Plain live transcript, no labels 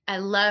I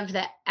loved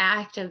the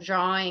act of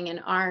drawing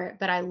and art,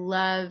 but I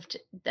loved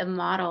the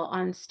model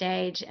on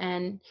stage.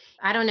 And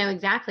I don't know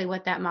exactly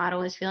what that model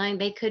was feeling.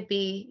 They could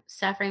be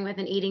suffering with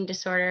an eating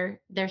disorder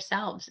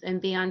themselves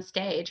and be on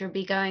stage, or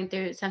be going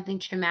through something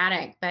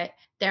traumatic, but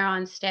they're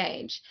on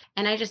stage.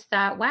 And I just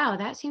thought, wow,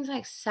 that seems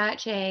like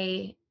such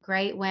a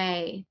great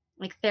way,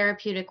 like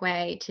therapeutic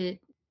way to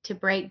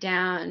break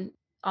down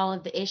all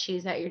of the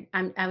issues that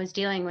I was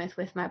dealing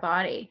with my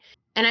body.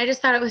 And I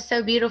just thought it was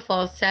so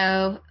beautiful.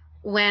 So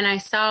when I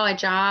saw a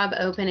job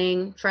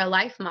opening for a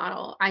life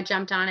model, I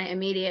jumped on it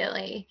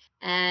immediately.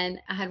 And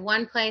I had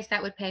one place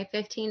that would pay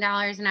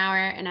 $15 an hour,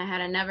 and I had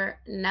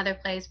another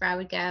place where I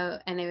would go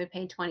and they would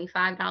pay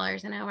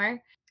 $25 an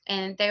hour.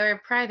 And they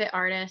were private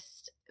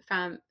artists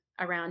from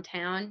around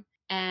town.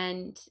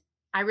 And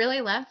I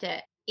really loved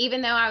it.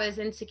 Even though I was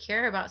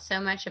insecure about so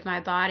much of my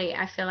body,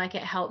 I feel like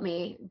it helped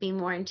me be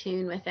more in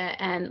tune with it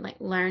and like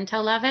learn to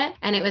love it.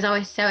 And it was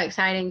always so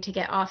exciting to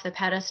get off the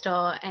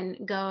pedestal and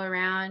go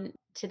around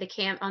to the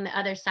camp on the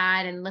other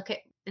side and look at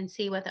and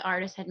see what the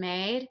artist had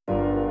made.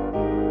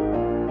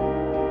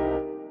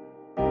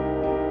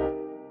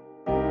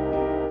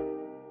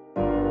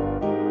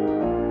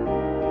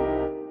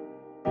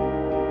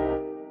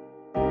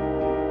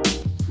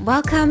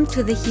 Welcome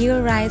to the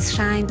Heal, Rise,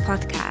 Shine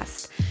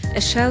podcast,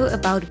 a show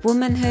about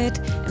womanhood,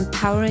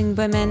 empowering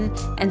women,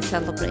 and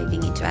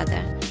celebrating each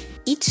other.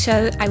 Each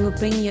show, I will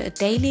bring you a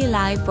daily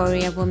live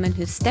warrior woman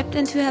who stepped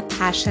into her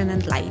passion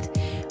and light.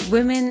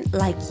 Women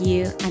like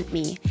you and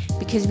me,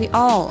 because we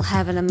all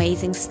have an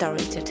amazing story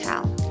to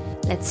tell.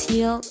 Let's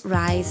heal,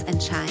 rise, and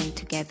shine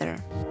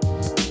together.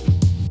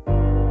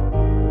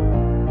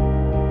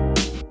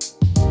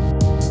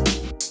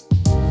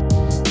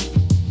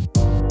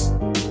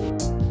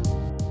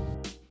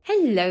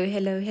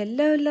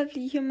 Hello,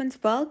 lovely humans.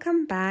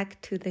 Welcome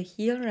back to the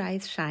Heal,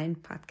 Rise, Shine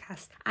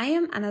podcast. I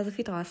am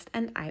Anna-Sophie Drost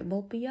and I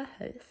will be your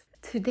host.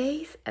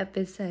 Today's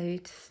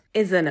episode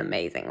is an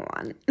amazing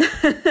one.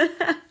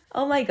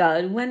 Oh my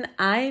God, when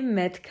I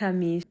met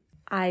Camille,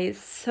 I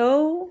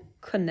so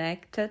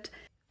connected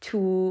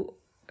to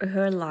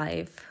her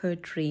life, her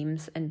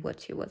dreams, and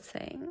what she was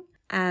saying.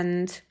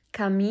 And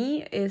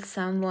Camille is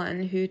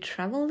someone who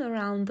traveled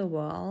around the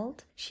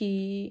world.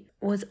 She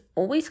was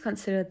always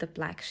considered the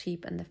black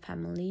sheep in the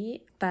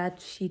family,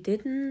 but she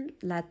didn't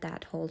let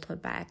that hold her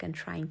back and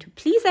trying to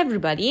please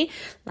everybody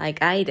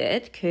like I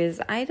did,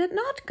 because I did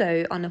not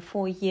go on a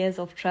 4 years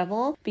of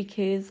travel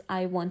because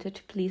I wanted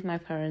to please my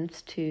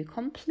parents to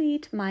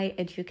complete my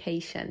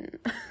education.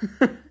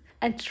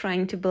 And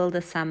trying to build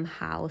a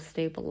somehow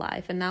stable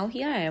life. And now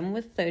here I am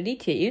with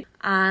 32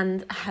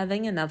 and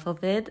having enough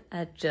of it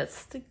and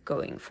just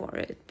going for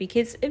it.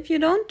 Because if you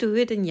don't do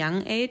it in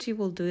young age, you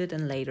will do it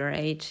in later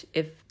age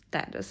if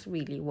that is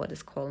really what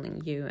is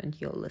calling you and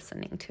you're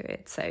listening to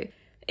it. So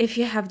if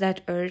you have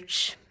that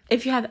urge,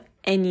 if you have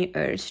any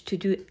urge to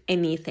do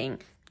anything,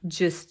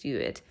 just do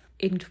it.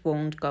 It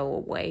won't go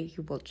away.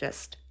 You will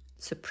just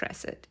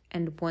suppress it.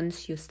 And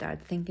once you start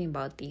thinking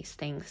about these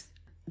things,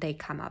 they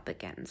come up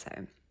again.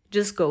 So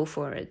just go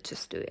for it.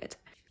 Just do it.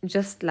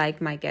 Just like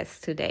my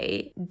guest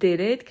today did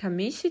it.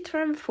 Camille, she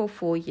traveled for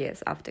 4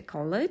 years after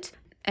college.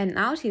 And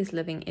now she's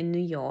living in New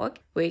York,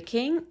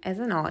 working as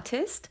an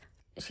artist.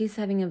 She's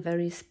having a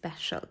very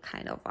special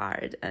kind of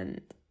art. And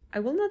I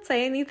will not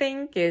say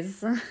anything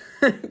because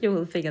you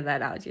will figure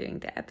that out during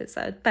the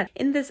episode. But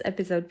in this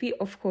episode, we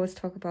of course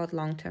talk about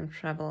long-term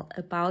travel,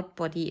 about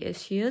body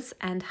issues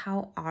and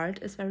how art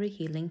is very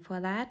healing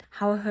for that.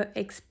 How her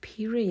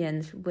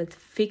experience with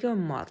figure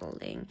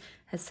modeling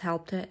has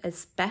helped her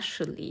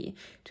especially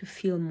to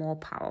feel more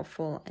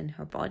powerful in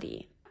her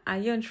body. Are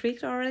you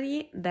intrigued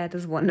already? That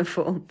is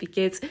wonderful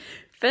because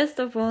first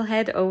of all,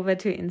 head over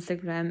to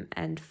Instagram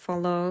and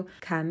follow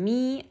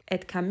Camille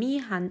at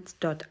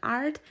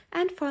camillehunt.art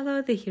and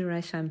follow the Heal,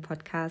 Rise, Shine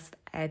podcast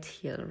at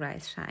Heal,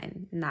 Rise,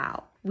 Shine.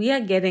 Now, we are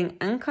getting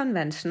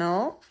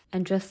unconventional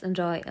and just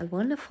enjoy a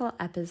wonderful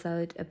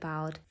episode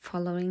about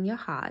following your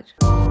heart.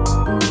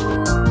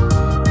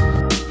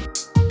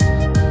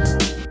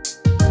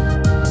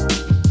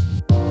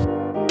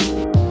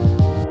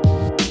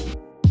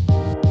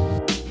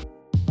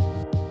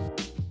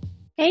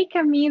 Hey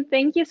Camille,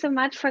 thank you so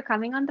much for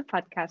coming on the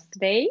podcast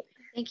today.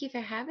 Thank you for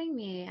having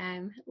me.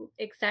 I'm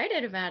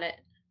excited about it.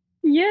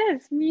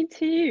 Yes, me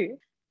too.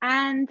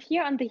 And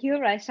here on the Heal,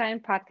 Rise,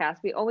 Shine podcast,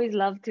 we always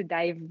love to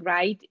dive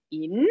right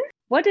in.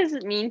 What does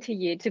it mean to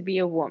you to be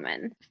a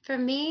woman? For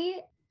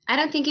me, I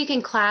don't think you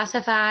can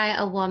classify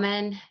a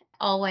woman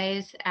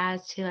always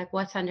as to like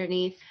what's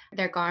underneath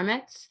their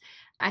garments.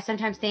 I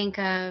sometimes think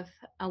of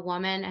a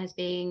woman as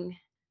being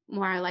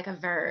more like a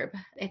verb.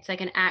 It's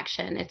like an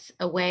action. It's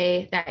a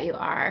way that you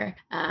are,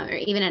 or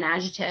even an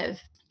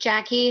adjective.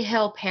 Jackie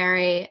Hill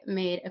Perry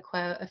made a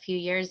quote a few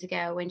years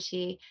ago when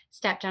she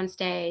stepped on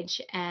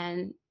stage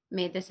and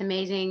made this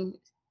amazing,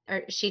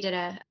 or she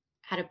had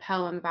a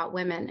poem about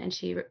women, and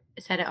she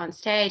said it on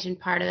stage. And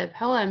part of the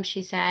poem,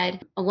 she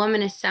said, a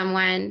woman is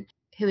someone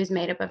who is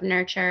made up of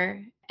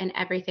nurture and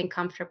everything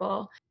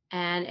comfortable.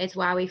 And it's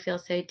why we feel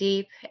so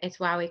deep. It's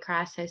why we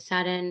cry so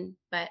sudden,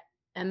 but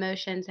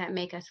emotions that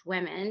make us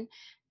women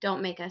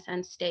don't make us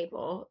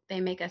unstable. They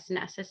make us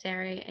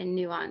necessary and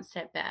nuanced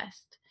at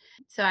best.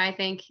 So I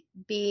think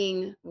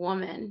being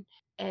woman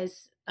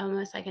is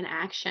almost like an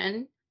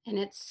action, and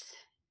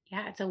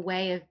yeah, it's a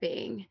way of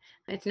being.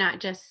 It's not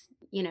just,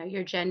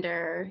 your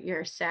gender,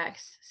 your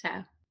sex. So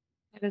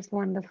That is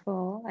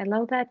wonderful. I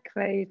love that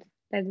quote.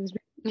 That is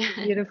really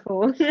yeah.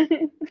 beautiful.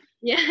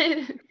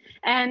 Yeah.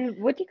 And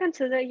would you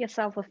consider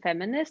yourself a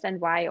feminist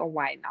and why or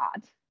why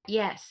not?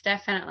 Yes,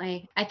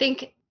 definitely. I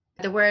think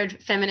the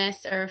word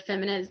feminist or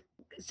feminist,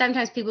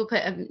 sometimes people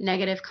put a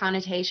negative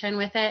connotation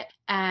with it,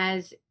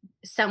 as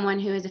someone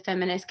who is a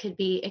feminist could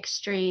be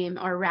extreme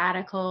or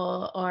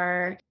radical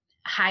or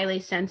highly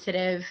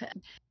sensitive.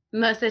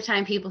 Most of the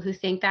time, people who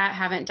think that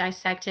haven't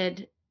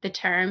dissected the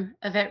term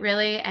of it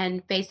really.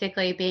 And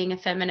basically, being a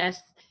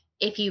feminist,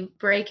 if you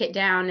break it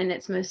down in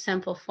its most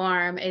simple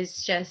form,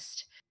 is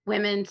just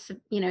women,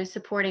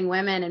 supporting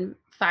women and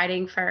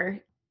fighting for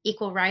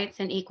equal rights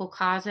and equal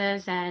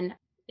causes. And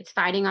it's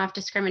fighting off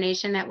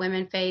discrimination that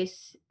women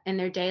face in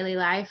their daily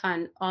life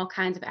on all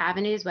kinds of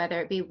avenues,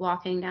 whether it be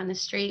walking down the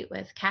street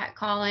with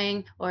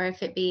catcalling or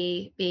if it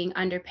be being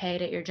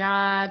underpaid at your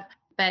job.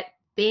 But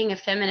being a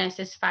feminist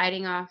is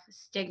fighting off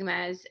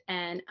stigmas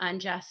and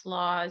unjust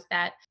laws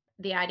that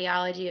the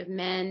ideology of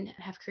men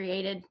have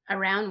created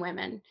around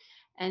women.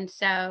 And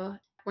so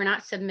we're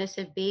not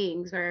submissive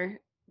beings, we're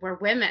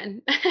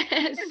women.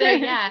 So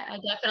yeah, I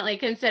definitely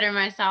consider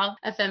myself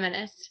a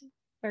feminist.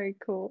 Very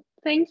cool.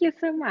 Thank you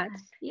so much.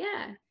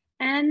 Yeah.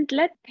 And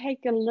let's take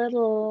a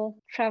little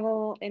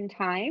travel in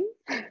time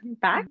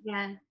back.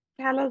 Yeah.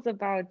 Tell us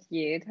about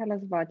you. Tell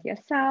us about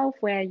yourself.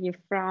 Where are you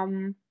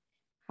from?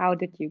 How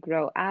did you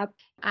grow up?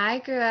 I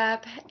grew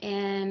up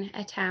in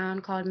a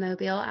town called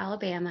Mobile,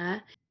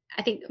 Alabama.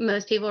 I think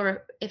most people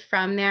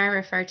from there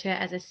refer to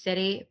it as a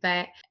city,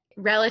 but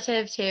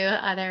relative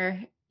to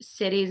other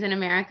cities in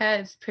America,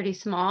 it's pretty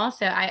small.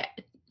 So I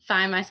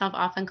find myself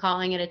often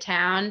calling it a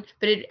town,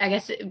 but I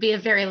guess it'd be a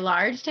very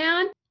large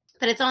town.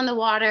 But it's on the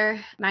water.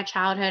 My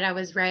childhood, I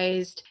was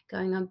raised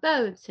going on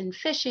boats and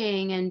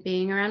fishing and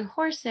being around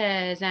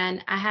horses.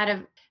 And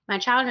my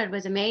childhood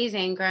was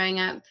amazing growing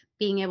up,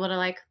 being able to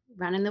like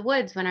run in the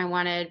woods when I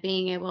wanted,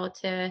 being able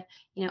to,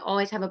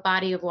 always have a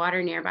body of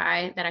water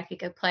nearby that I could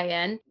go play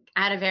in.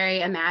 I had a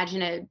very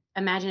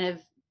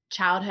imaginative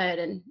childhood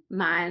and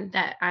mind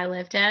that I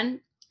lived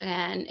in,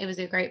 and it was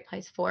a great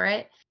place for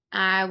it.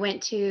 I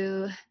went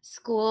to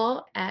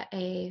school at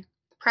a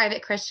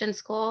private Christian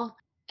school,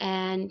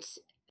 and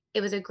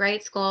it was a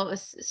great school. It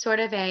was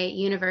sort of a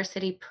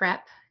university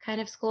prep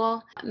kind of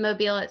school.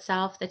 Mobile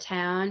itself, the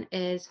town,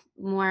 it's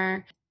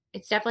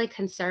definitely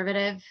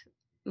conservative,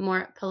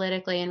 more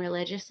politically and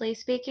religiously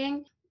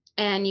speaking.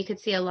 And you could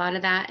see a lot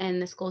of that in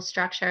the school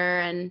structure.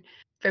 And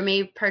for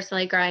me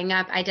personally, growing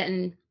up, I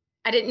didn't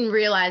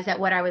realize that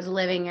what I was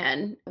living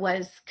in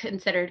was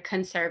considered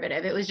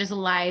conservative. It was just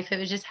life. It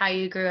was just how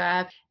you grew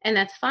up. And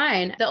that's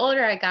fine. The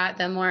older I got,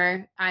 the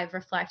more I've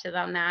reflected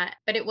on that.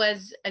 But it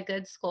was a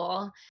good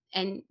school.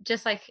 And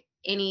just like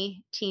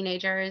any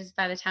teenagers,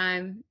 by the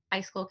time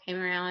high school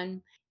came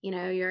around,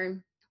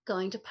 you're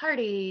going to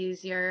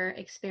parties, you're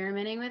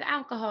experimenting with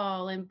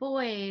alcohol and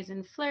boys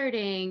and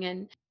flirting.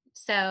 And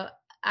so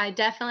I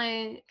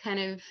definitely kind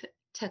of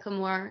took a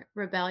more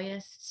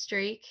rebellious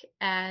streak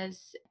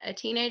as a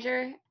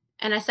teenager.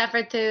 And I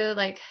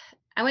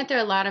went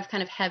through a lot of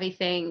kind of heavy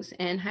things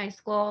in high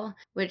school,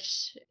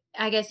 which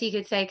I guess you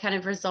could say kind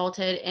of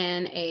resulted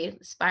in a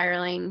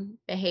spiraling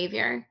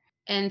behavior.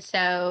 And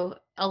so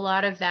a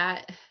lot of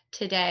that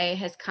today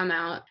has come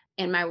out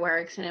in my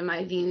works and in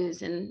my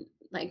views and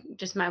like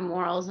just my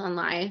morals on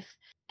life.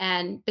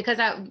 And because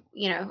I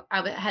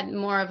had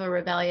more of a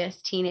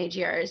rebellious teenage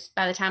years,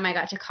 by the time I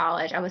got to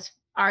college, I was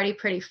already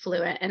pretty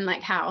fluent in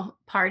like how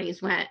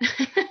parties went.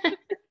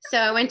 So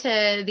I went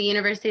to the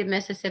University of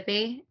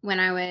Mississippi when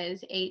I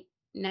was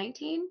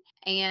 19,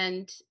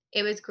 and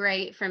it was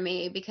great for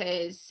me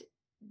because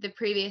the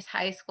previous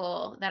high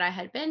school that I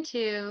had been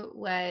to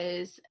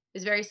was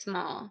very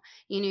small.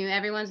 You knew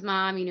everyone's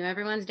mom, you knew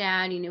everyone's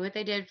dad, you knew what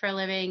they did for a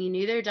living, you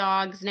knew their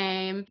dog's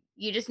name.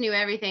 You just knew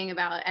everything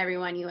about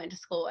everyone you went to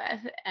school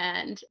with.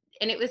 And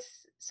it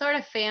was sort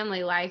of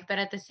family like, but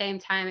at the same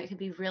time it could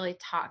be really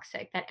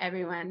toxic that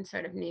everyone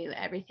sort of knew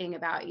everything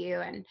about you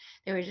and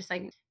there were just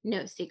like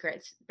no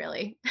secrets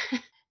really.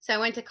 So I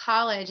went to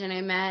college and I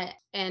met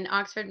in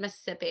Oxford,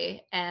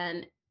 Mississippi,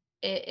 and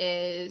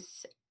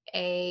it's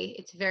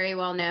very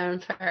well known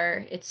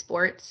for its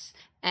sports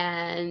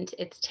and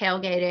its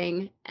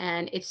tailgating,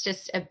 and it's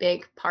just a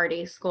big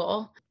party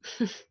school.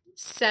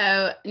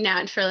 So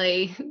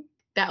naturally,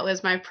 that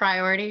was my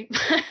priority.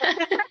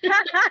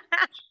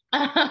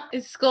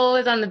 School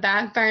was on the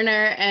back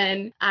burner,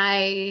 and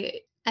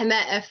I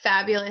met a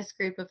fabulous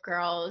group of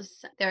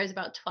girls. There was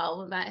about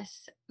 12 of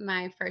us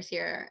my first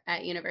year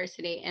at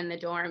university in the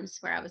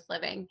dorms where I was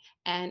living.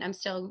 And I'm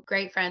still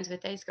great friends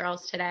with these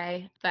girls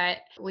today. But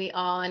we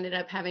all ended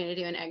up having to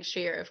do an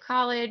extra year of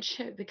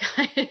college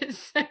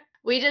because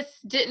we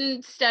just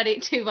didn't study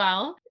too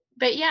well.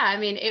 But yeah, I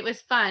mean, it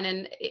was fun.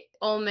 And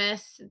Ole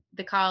Miss,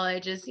 the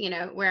college is,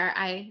 where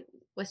I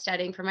was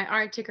studying for my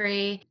art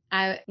degree.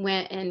 I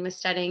went and was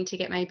studying to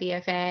get my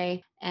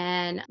BFA,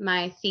 and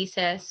my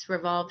thesis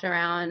revolved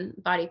around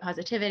body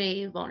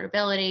positivity,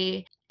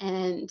 vulnerability,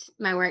 and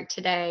my work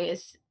today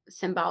is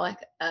symbolic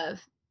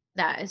of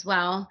that as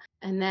well.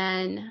 And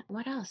then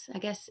what else? I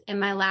guess in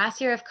my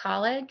last year of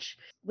college,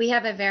 we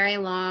have a very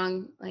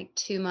long, like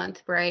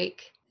 2-month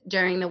break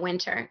during the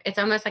winter. It's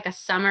almost like a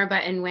summer,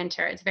 but in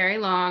winter. It's very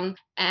long.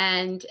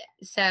 And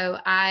so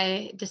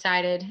I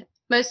decided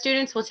most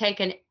students will take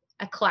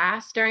a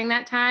class during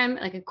that time,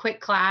 like a quick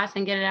class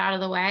and get it out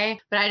of the way.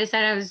 But I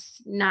decided I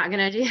was not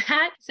going to do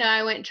that. So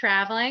I went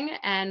traveling.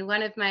 And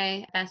one of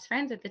my best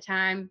friends at the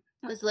time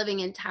was living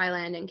in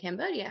Thailand and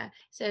Cambodia.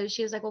 So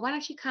she was like, well, why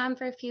don't you come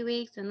for a few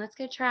weeks and let's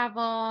go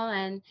travel?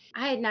 And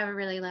I had never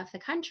really left the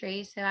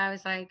country. So I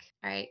was like,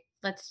 all right,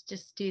 let's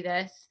just do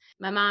this.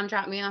 My mom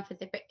dropped me off at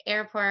the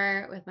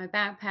airport with my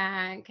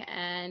backpack,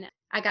 and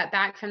I got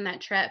back from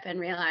that trip and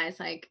realized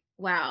like,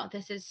 wow,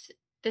 this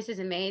is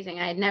amazing.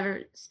 I had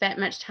never spent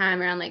much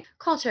time around like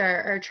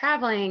culture or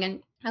traveling,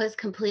 and I was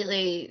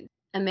completely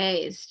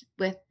amazed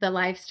with the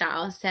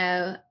lifestyle.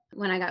 So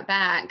when I got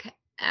back,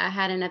 I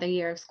had another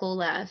year of school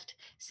left.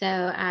 So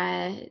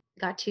I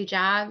got 2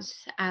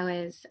 jobs. I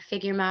was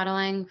figure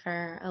modeling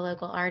for a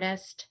local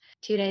artist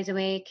 2 days a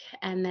week.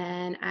 And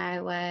then I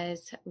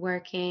was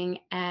working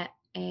at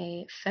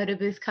a photo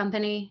booth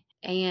company.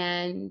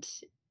 And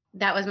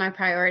that was my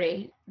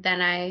priority.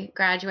 Then I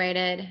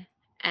graduated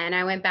and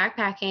I went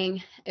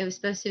backpacking. It was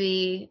supposed to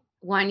be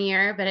 1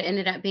 year, but it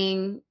ended up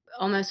being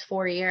almost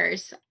 4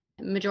 years.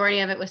 Majority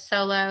of it was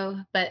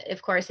solo, but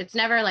of course, it's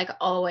never like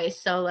always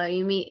solo.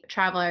 You meet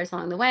travelers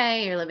along the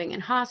way, you're living in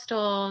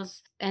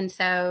hostels. And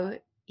so,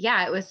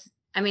 yeah, it was.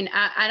 I mean,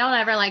 I don't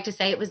ever like to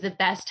say it was the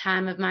best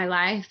time of my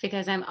life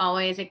because I'm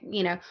always,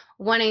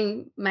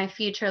 wanting my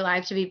future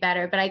life to be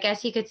better. But I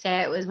guess you could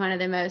say it was one of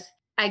the most,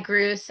 I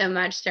grew so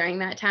much during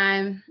that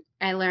time.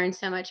 I learned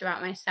so much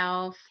about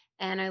myself,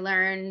 and I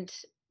learned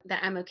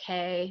that I'm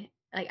okay.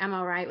 Like, I'm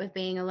all right with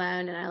being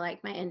alone, and I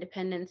like my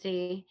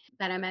independency.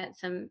 That I met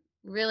some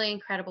really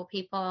incredible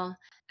people.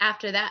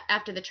 After that,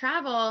 after the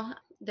travel,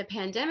 the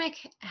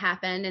pandemic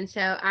happened. And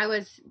so I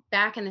was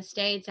back in the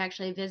States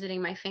actually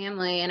visiting my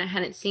family, and I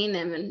hadn't seen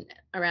them in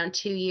around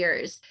 2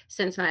 years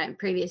since my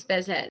previous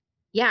visit.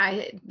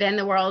 Yeah, then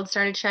the world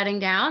started shutting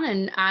down,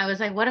 and I was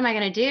like, what am I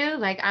going to do?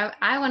 Like,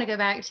 I want to go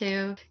back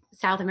to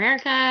South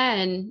America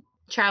and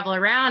travel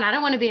around. I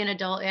don't want to be an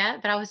adult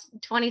yet, but I was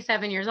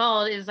 27 years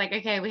old. It was like,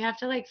 okay, we have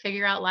to like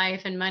figure out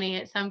life and money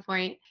at some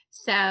point.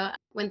 So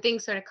when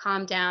things sort of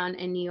calmed down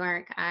in New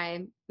York,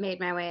 I made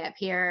my way up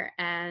here.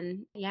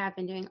 And yeah, I've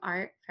been doing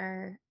art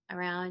for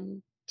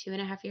around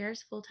 2.5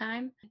 years full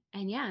time.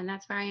 And yeah, and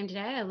that's where I am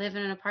today. I live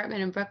in an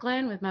apartment in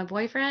Brooklyn with my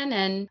boyfriend.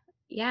 And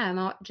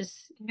yeah,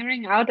 just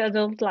Figuring out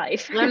adult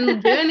life. I'm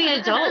doing the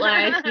adult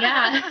life.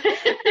 Yeah.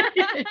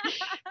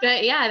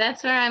 But yeah,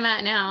 that's where I'm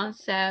at now.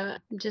 So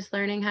I'm just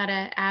learning how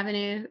to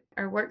avenue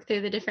or work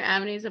through the different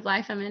avenues of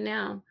life I'm in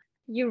now.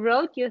 You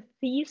wrote your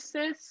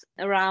thesis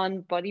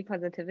around body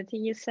positivity,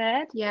 you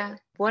said. Yeah.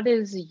 What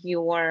is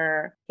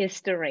your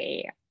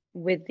history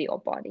with your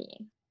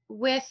body?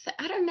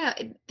 I don't know,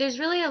 there's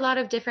really a lot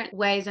of different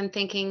ways I'm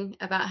thinking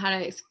about how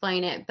to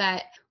explain it.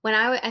 But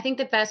I think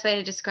the best way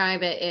to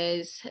describe it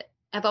is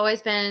I've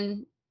always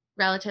been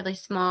relatively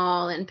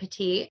small and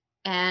petite.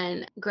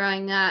 And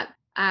growing up,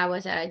 I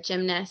was a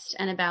gymnast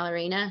and a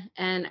ballerina.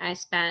 And I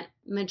spent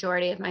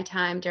majority of my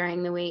time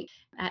during the week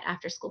at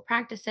after school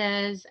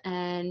practices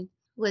and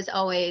was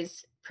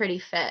always pretty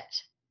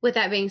fit. With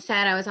that being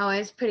said, I was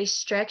always pretty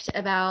strict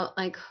about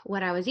like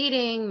what I was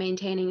eating,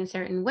 maintaining a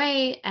certain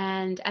weight.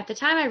 And at the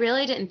time, I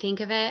really didn't think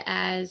of it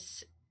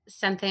as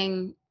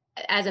something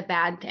as a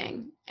bad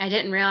thing. I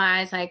didn't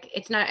realize like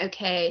it's not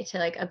okay to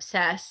like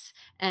obsess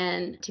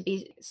and to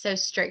be so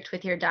strict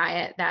with your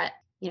diet that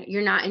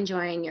you're not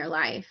enjoying your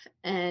life.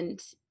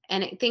 And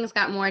things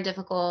got more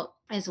difficult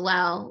as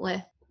well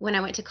with when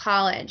I went to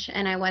college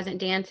and I wasn't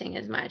dancing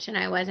as much and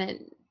I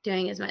wasn't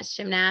doing as much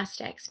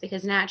gymnastics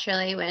because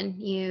naturally when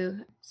you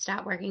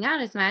stop working out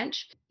as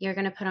much, you're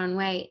going to put on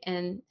weight.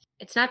 And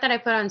it's not that I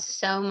put on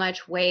so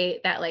much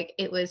weight that like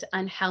it was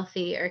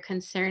unhealthy or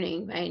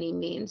concerning by any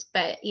means,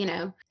 but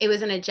it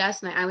was an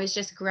adjustment. I was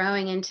just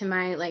growing into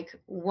my like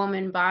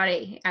woman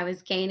body. I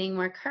was gaining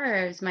more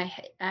curves. My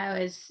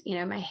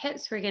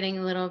hips were getting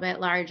a little bit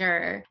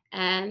larger,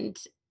 and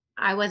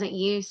I wasn't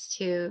used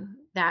to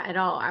that at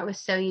all. I was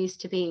so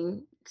used to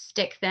being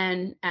stick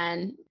thin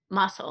and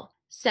muscle.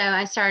 So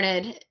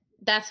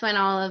that's when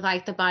all of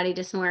like the body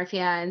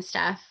dysmorphia and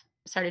stuff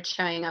started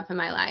showing up in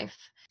my life.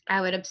 I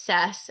would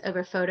obsess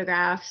over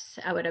photographs.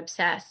 I would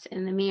obsess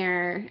in the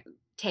mirror,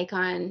 take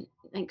on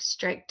like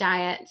strict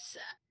diets.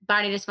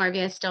 Body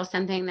dysmorphia is still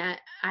something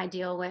that I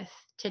deal with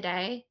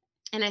today.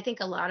 And I think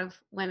a lot of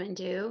women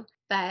do.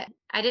 But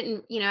I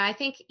didn't, I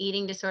think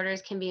eating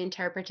disorders can be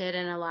interpreted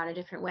in a lot of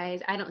different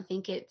ways. I don't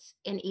think it's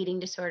an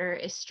eating disorder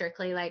is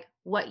strictly like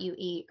what you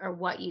eat or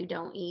what you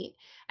don't eat.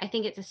 I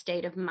think it's a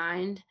state of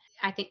mind.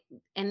 I think,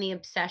 and the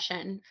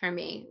obsession for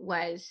me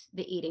was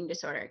the eating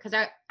disorder because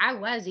I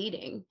was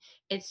eating.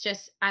 It's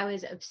just I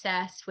was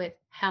obsessed with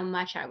how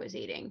much I was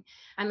eating.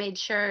 I made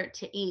sure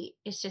to eat.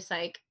 It's just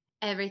like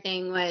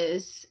everything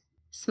was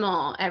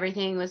small,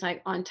 everything was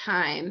like on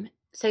time.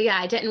 So yeah,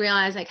 I didn't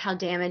realize like how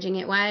damaging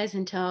it was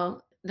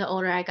until the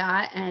older I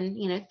got. And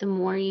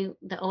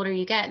the older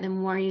you get, the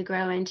more you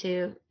grow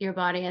into your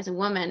body as a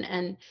woman.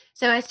 And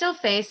so I still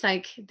face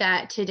like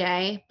that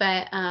today,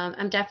 but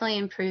I'm definitely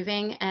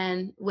improving.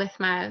 And with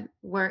my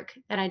work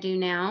that I do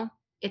now,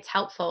 it's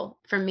helpful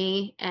for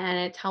me and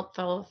it's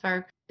helpful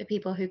for the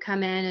people who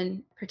come in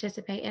and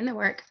participate in the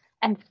work.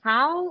 And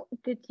how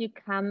did you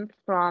come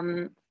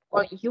from,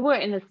 or you were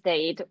in a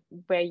state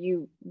where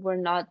you were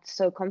not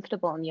so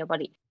comfortable in your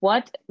body?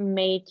 What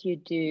made you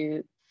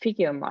do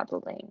figure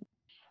modeling?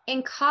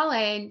 In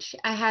college,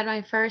 I had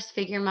my first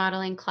figure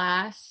modeling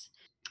class.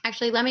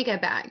 Actually, let me go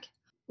back.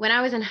 When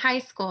I was in high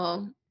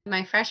school,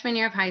 my freshman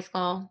year of high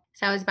school,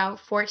 so I was about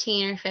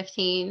 14 or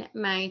 15,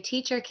 my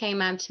teacher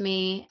came up to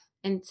me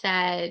and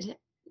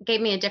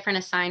gave me a different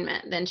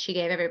assignment than she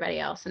gave everybody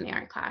else in the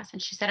art class.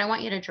 And she said, I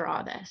want you to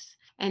draw this.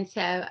 And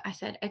so I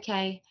said,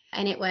 okay.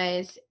 And it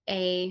was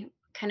a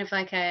kind of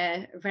like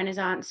a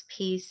Renaissance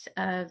piece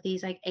of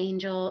these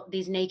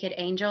naked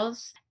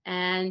angels.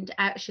 And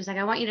she was like,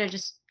 I want you to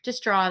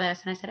just draw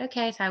this. And I said,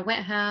 okay. So I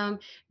went home,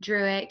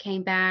 drew it,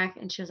 came back,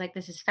 and she was like,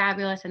 this is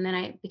fabulous. And then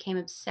I became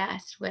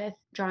obsessed with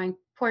drawing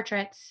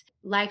portraits,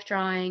 life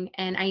drawing.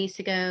 And I used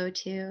to go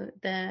to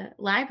the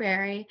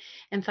library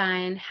and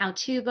find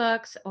how-to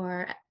books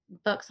or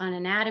books on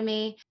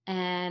anatomy.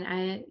 And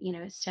I,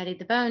 studied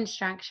the bone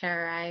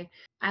structure.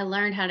 I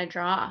learned how to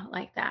draw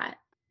like that.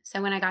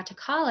 So when I got to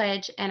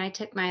college and I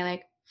took my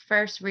like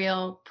first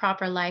real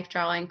proper life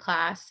drawing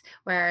class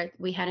where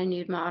we had a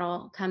nude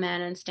model come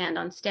in and stand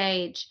on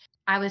stage,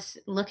 I was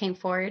looking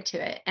forward to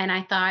it. And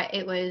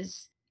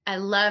I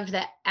loved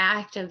the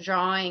act of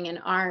drawing and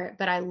art,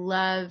 but I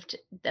loved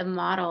the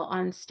model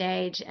on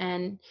stage.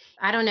 And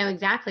I don't know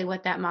exactly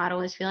what that model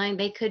was feeling.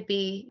 They could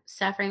be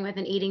suffering with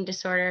an eating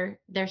disorder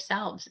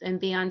themselves and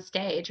be on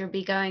stage or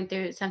be going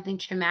through something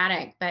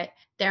traumatic, but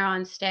they're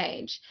on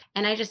stage.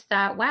 And I just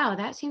thought, wow,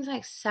 that seems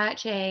like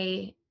such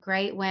a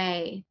great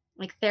way,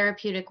 like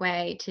therapeutic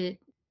way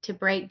to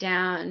break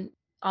down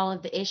all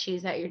of the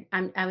issues that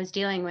I was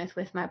dealing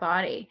with my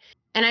body.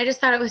 And I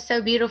just thought it was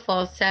so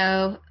beautiful.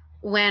 So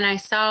when I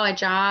saw a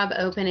job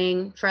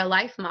opening for a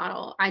life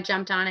model, I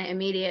jumped on it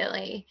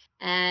immediately.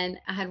 And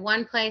I had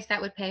one place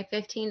that would pay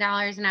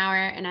 $15 an hour,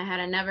 and I had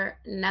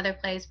another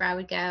place where I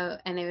would go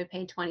and they would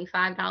pay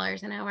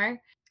 $25 an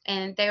hour.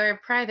 And they were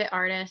private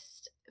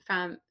artists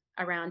from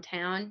around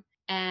town.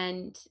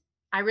 And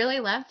I really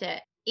loved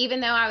it.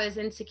 Even though I was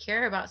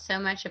insecure about so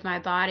much of my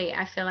body,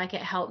 I feel like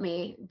it helped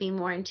me be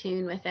more in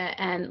tune with it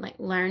and like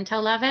learn to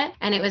love it.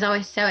 And it was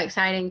always so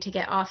exciting to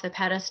get off the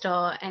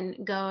pedestal and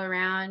go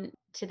around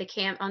to the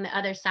camp on the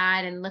other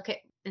side and look at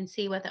and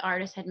see what the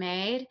artist had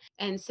made.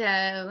 And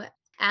so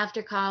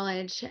after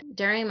college,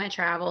 during my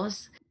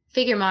travels,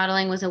 figure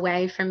modeling was a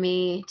way for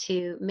me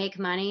to make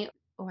money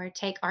or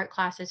take art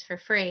classes for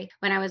free.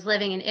 When I was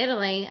living in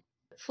Italy,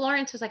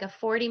 Florence was like a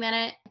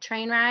 40-minute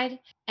train ride,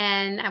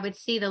 and I would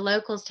see the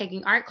locals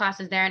taking art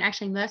classes there, and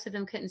actually most of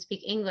them couldn't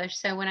speak English.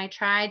 So when I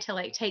tried to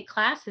like take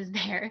classes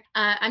there,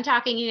 I'm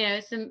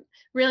talking, some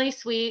really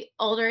sweet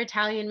older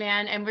Italian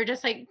man, and we're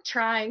just like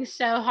trying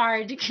so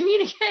hard to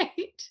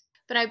communicate.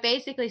 But I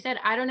basically said,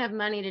 I don't have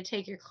money to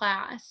take your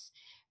class.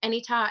 And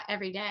he taught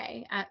every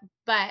day.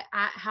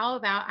 How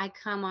about I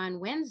come on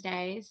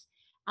Wednesdays?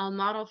 I'll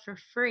model for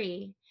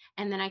free,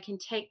 and then I can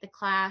take the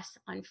class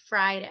on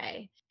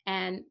Friday.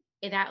 And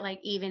that like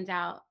evens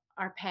out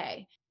our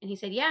pay. And he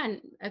said, yeah,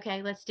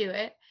 okay, let's do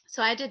it.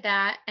 So I did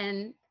that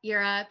in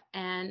Europe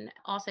and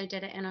also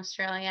did it in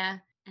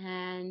Australia.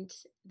 And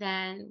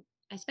then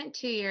I spent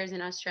 2 years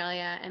in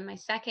Australia. And my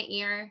second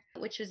year,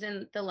 which was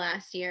in the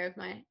last year of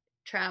my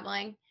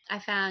traveling, I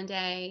found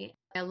a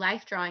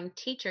life drawing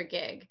teacher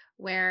gig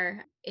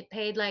where it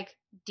paid like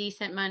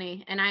decent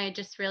money. And I had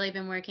just really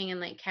been working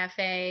in like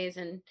cafes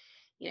and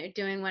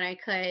doing what I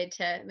could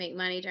to make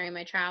money during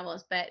my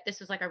travels, but this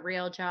was like a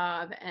real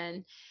job.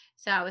 And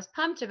so I was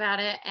pumped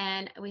about it.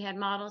 And we had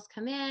models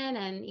come in,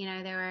 and,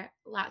 there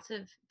were lots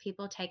of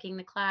people taking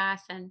the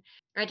class. And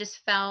I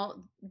just felt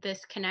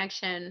this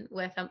connection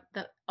with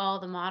all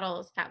the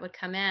models that would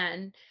come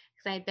in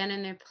because I had been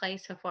in their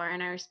place before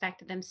and I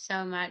respected them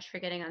so much for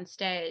getting on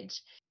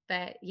stage.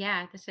 But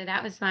yeah, so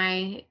that was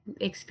my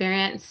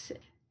experience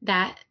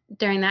that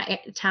during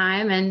that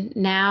time. And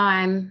now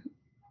I'm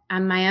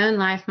my own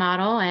life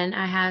model, and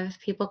I have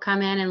people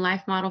come in and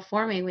life model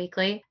for me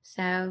weekly.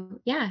 So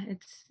yeah,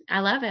 I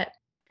love it.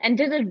 And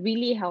did it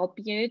really help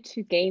you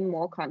to gain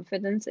more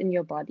confidence in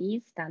your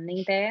body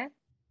standing there?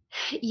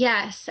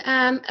 Yes.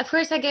 Of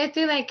course I go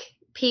through like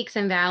peaks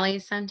and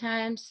valleys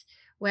sometimes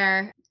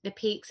where the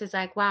peaks is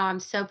like, wow, I'm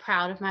so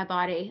proud of my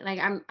body. Like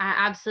I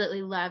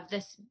absolutely love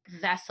this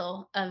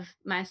vessel of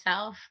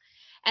myself.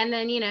 And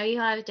then, you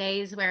have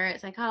days where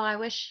it's like, oh, I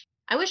wish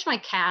my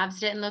calves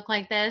didn't look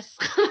like this.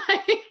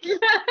 Like,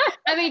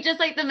 I mean, just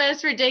like the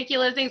most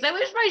ridiculous things. I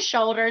wish my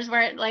shoulders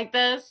weren't like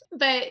this.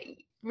 But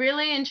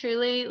really and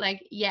truly,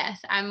 like,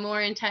 yes, I'm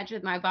more in touch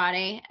with my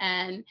body,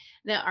 and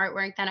the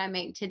artwork that I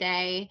make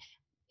today,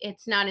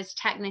 it's not as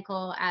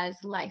technical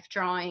as life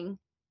drawing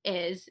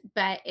is,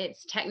 but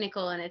it's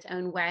technical in its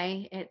own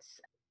way.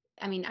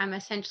 I mean, I'm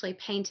essentially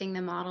painting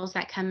the models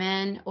that come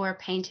in or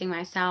painting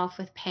myself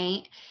with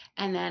paint.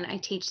 And then I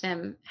teach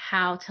them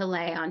how to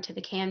lay onto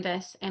the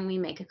canvas, and we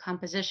make a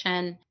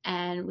composition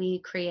and we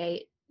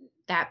create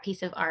that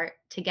piece of art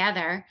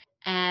together.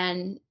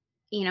 And,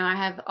 I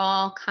have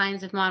all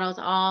kinds of models,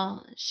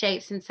 all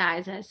shapes and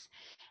sizes,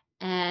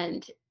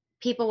 and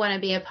people want to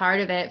be a part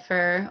of it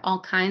for all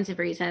kinds of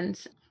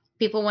reasons.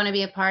 People want to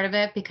be a part of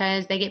it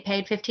because they get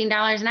paid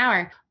 $15 an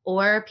hour,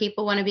 or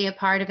people want to be a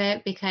part of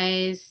it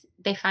because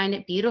they find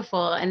it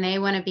beautiful and they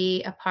want to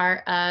be a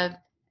part of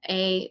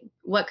a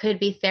what could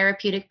be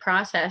therapeutic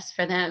process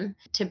for them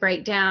to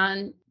break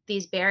down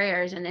these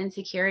barriers and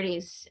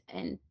insecurities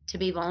and to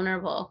be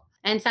vulnerable.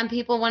 And some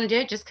people want to do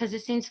it just because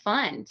it seems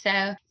fun.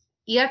 So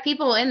you have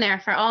people in there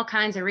for all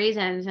kinds of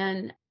reasons.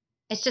 And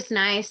it's just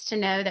nice to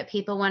know that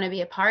people want to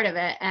be a part of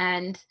it.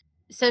 And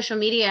social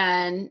media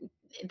and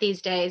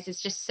these days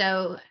is just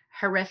so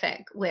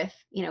horrific with,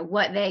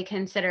 what they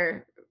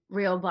consider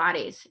real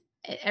bodies.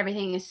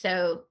 Everything is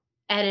so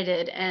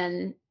edited,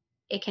 and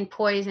it can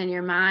poison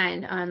your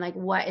mind on like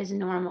what is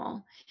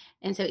normal.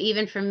 And so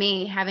even for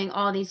me, having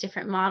all these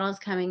different models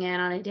coming in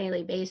on a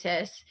daily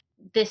basis,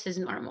 this is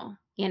normal,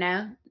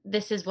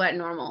 this is what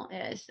normal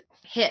is.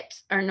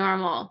 Hips are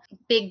normal,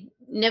 big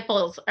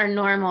nipples are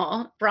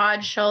normal,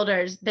 broad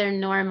shoulders, they're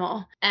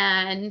normal.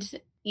 And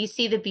you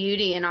see the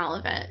beauty in all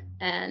of it.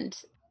 And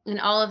in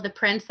all of the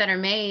prints that are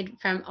made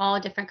from all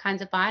different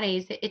kinds of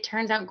bodies, it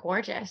turns out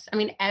gorgeous. I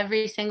mean,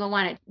 every single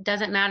one, it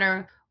doesn't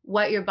matter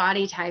what your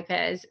body type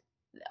is,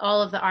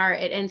 all of the art,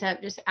 it ends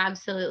up just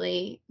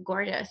absolutely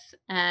gorgeous.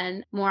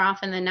 And more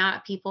often than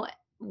not, people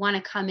want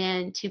to come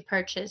in to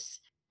purchase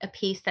a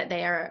piece that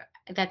they are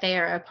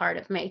a part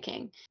of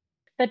making.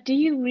 But do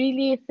you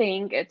really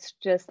think it's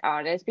just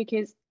artists?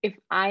 Because if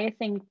I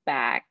think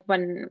back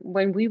when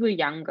we were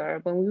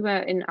younger, when we were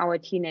in our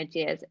teenage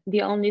years,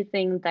 the only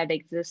thing that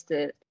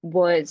existed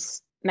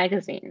was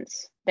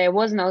magazines. There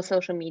was no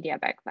social media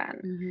back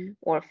then, Mhm.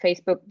 or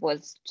Facebook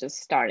was just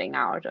starting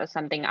out or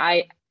something.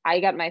 I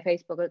got my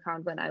Facebook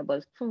account when I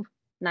was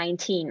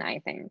 19, I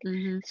think.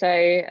 Mhm.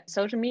 So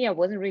social media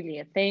wasn't really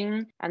a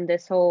thing, and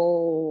this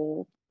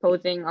whole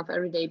posing of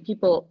everyday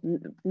people,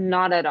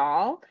 not at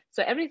all.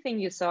 So everything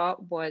you saw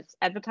was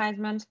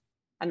advertisement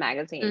and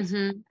magazines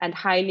Mhm. and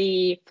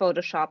highly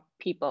photoshopped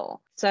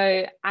people.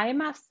 So I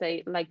must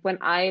say, like when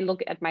I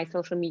look at my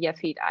social media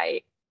feed,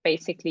 I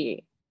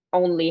basically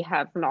only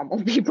have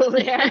normal people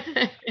there,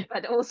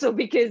 but also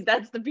because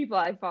that's the people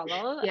I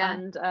follow, Yeah.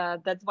 and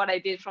that's what I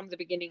did from the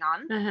beginning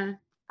on. Uh-huh.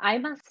 I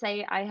must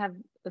say I have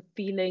a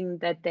feeling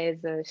that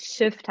there's a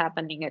shift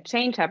happening, a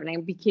change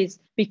happening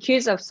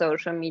because of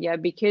social media,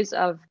 because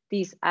of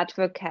these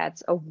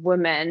advocates of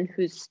women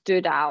who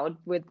stood out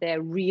with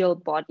their real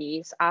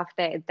bodies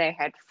after they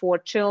had 4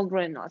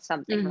 children or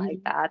something like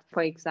Mhm. that.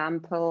 For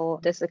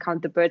example, this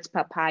account, The Bird's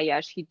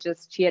Papaya, she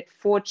had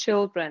 4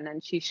 children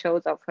and she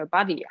shows off her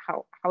body,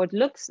 how it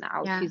looks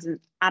now. Yeah. She's an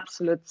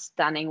absolute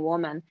stunning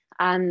woman.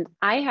 And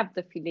I have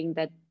the feeling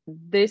that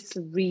this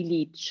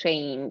really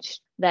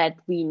changed, that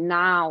we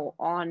now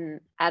on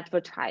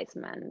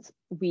advertisements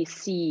we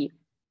see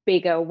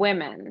bigger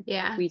women,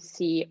 Yeah. we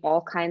see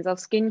all kinds of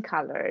skin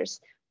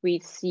colors, we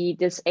see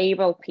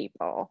disabled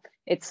people.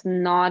 It's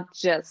not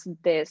just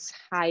this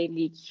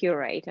highly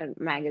curated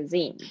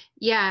magazine.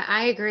 Yeah,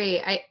 I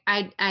agree.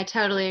 I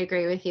totally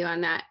agree with you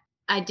on that.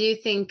 I do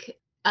think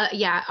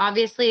yeah,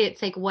 obviously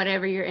it's like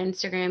whatever your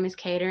Instagram is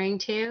catering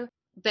to,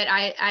 but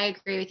I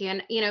agree with you.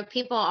 And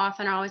people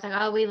often are always like,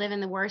 "Oh, we live in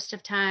the worst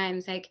of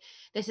times. Like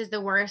this is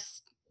the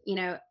worst,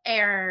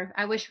 era.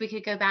 I wish we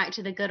could go back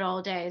to the good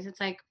old days." It's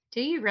like,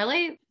 "Do you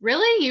really?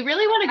 Really? You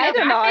really want to I go do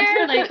back not.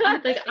 there?"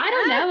 Like I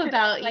don't know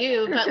about Like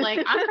you, but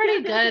like I'm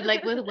pretty good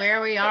like with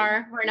where we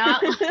are. We're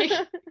not like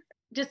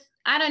just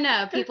I don't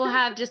know, people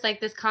have just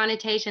like this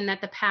connotation that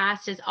the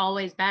past is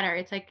always better.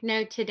 It's like,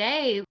 no,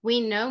 today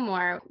we know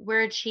more,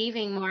 we're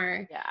achieving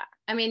more. yeah.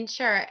 I mean,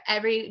 sure,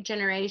 every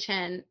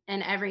generation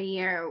and every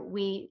year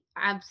we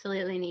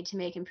absolutely need to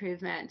make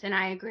improvements, and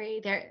I agree.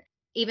 There,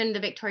 even the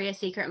Victoria's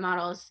Secret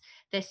models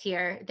this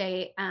year,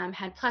 they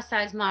had plus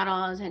size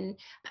models, and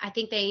I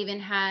think they even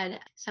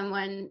had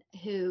someone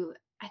who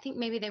I think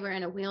maybe they were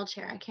in a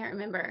wheelchair. I can't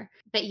remember.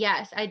 But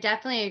yes, I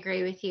definitely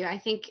agree with you. I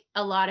think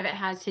a lot of it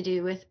has to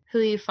do with who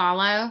you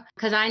follow.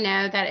 Because I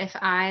know that if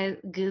I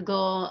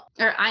Google,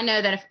 or I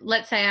know that if,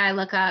 let's say I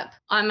look up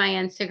on my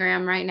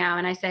Instagram right now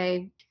and I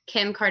say,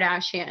 Kim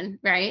Kardashian,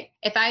 right?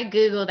 If I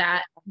Google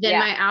that, then Yeah.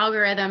 my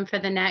algorithm for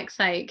the next,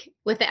 like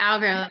with the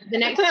algorithm, the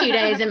next 2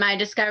 days in my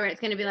discovery,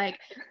 it's going to be like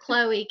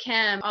Chloe,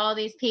 Kim, all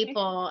these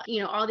people,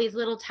 all these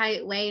little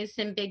tight waists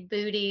and big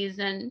booties.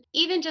 And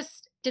even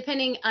just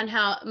depending on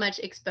how much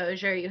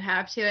exposure you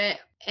have to it.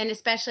 And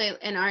especially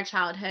in our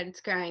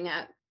childhoods growing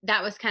up,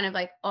 that was kind of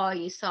like all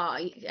you saw.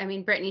 I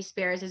mean, Britney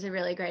Spears is a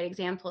really great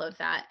example of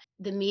that.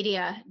 The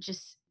media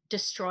just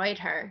destroyed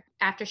her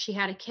after she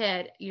had a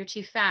kid. You're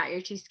too fat,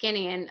 you're too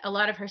skinny. And a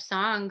lot of her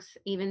songs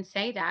even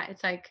say that.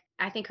 It's like,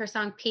 I think her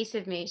song Piece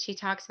of Me, she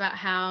talks about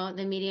how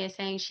the media is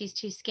saying she's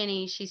too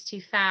skinny, she's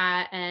too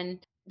fat,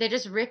 and they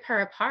just rip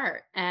her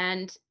apart.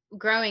 And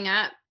growing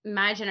up,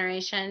 my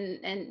generation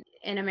and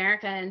in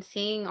America and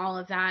seeing all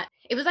of that,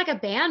 it was like a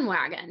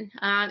bandwagon.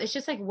 It's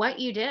just like what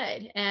you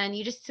did, and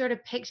you just sort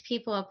of picked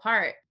people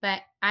apart.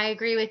 But I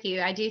agree with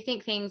you. I do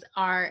think things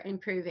are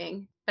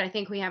improving, but I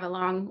think we have a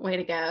long way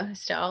to go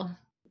still.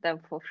 That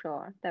for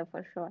sure. That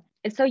for sure.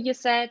 And so you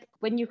said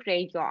when you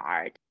create your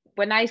art,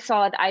 when I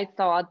saw it, I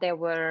thought there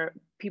were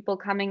people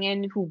coming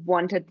in who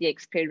wanted the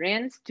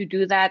experience to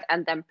do that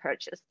and then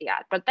purchase the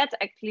art. But that's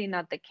actually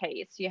not the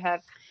case. You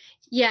have,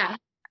 Yeah.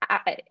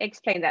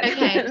 explain that.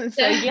 Okay.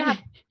 So you have,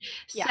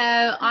 So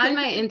yeah. on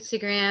my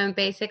Instagram,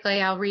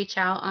 basically I'll reach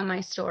out on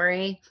my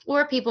story,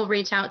 or people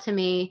reach out to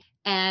me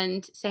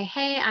and say,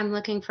 "Hey, I'm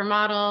looking for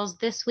models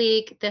this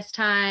week, this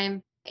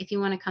time. If you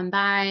want to come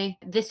by,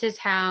 this is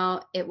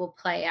how it will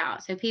play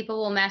out." So people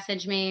will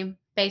message me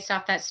based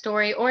off that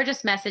story, or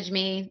just message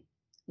me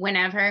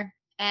whenever.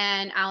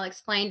 And I'll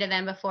explain to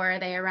them before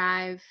they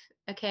arrive,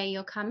 okay,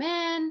 you'll come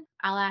in.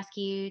 I'll ask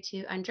you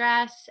to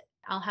undress.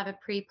 I'll have a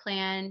pre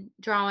planned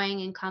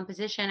drawing and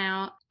composition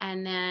out,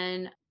 and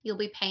then you'll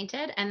be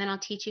painted. And then I'll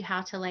teach you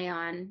how to lay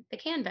on the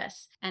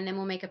canvas. And then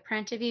we'll make a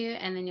print of you,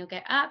 and then you'll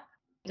get up.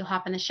 You'll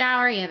hop in the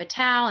shower. You have a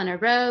towel and a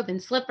robe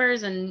and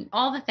slippers and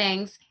all the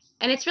things.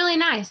 And it's really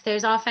nice.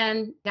 There's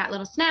often got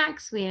little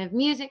snacks. We have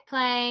music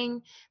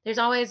playing. There's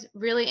always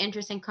really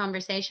interesting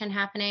conversation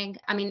happening.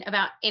 I mean,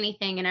 about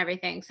anything and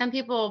everything. Some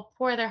people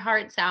pour their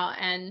hearts out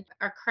and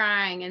are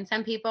crying, and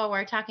some people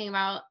were talking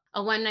about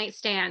a one night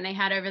stand they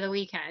had over the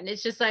weekend.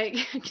 It's just like,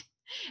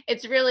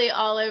 it's really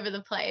all over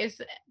the place,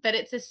 but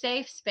it's a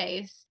safe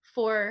space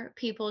for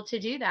people to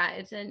do that.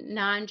 It's a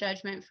non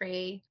judgment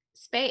free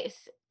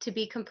space to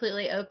be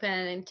completely open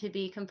and to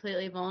be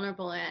completely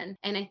vulnerable in.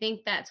 And I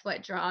think that's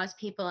what draws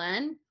people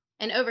in.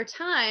 And over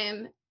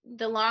time,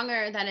 the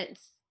longer that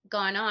it's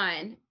gone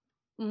on,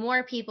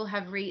 more people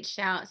have reached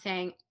out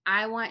saying,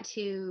 I want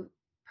to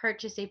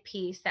purchase a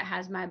piece that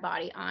has my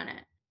body on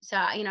it. So,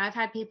 I've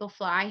had people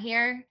fly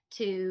here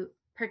to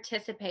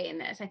participate in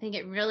this. I think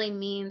it really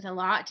means a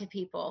lot to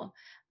people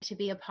to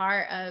be a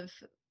part of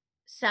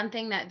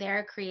something that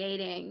they're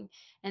creating,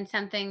 and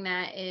something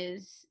that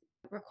is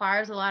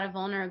requires a lot of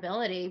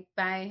vulnerability,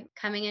 by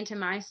coming into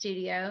my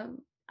studio,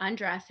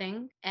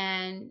 undressing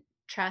and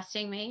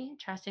trusting me,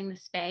 trusting the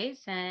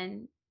space,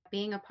 and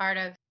being a part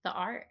of the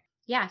art.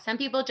 Yeah, some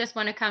people just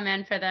want to come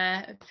in for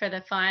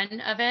the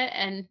fun of it,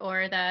 and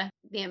or the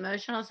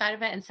emotional side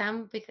of it, and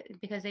some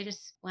because they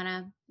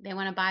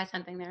want to buy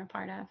something they're a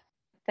part of.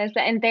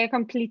 And they're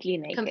completely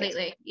naked,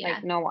 Completely, like yeah.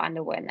 no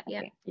underwear, Yeah.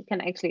 nothing. You can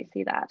actually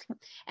see that.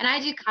 And I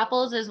do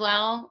couples as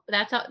well.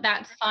 That's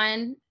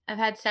fun. I've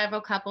had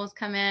several couples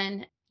come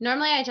in.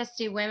 Normally I just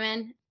do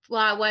women.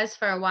 Well, I was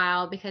for a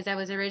while, because I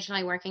was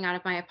originally working out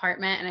of my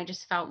apartment and I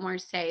just felt more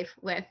safe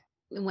with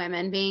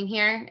women being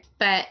here.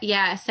 But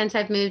yeah, since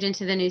I've moved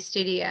into the new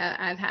studio,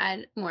 I've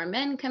had more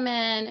men come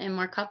in and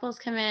more couples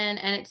come in,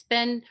 and it's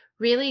been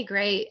really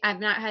great. I've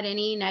not had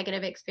any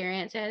negative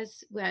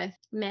experiences with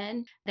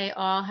men. They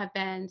all have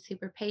been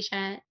super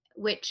patient,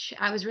 which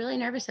I was really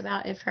nervous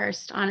about at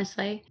first,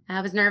 honestly.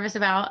 I was nervous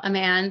about a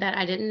man that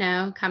I didn't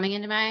know coming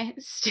into my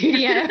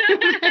studio.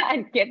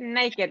 And get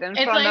naked in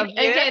It's front like, of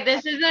you. okay,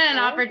 this isn't an Okay.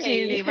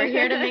 opportunity. We're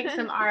here to make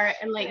some art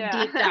and like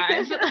Yeah. deep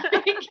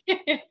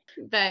dive.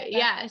 But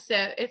yeah, so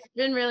it's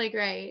been really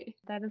great.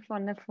 That is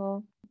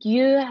wonderful.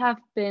 You have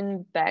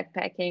been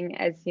backpacking,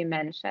 as you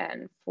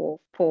mentioned, for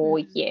 4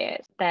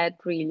 years. That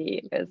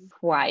really is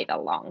quite a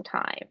long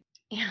time.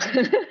 Yeah.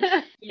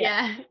 Yeah.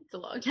 Yeah, it's a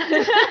long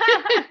time.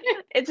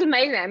 It's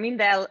amazing. I mean,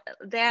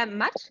 they're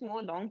much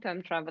more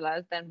long-term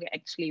travelers than we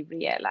actually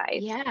realize.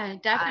 Yeah,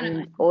 And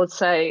definitely.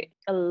 also,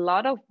 a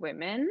lot of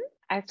women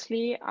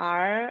actually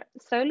are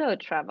solo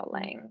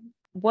traveling.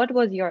 What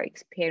was your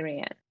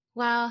experience?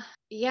 Well,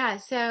 yeah.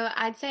 So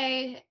I'd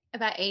say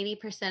about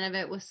 80% of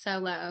it was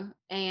solo.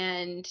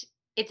 And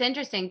it's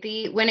interesting.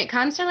 When it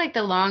comes to like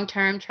the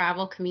long-term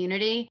travel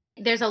community,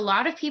 there's a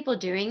lot of people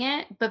doing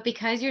it, but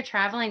because you're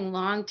traveling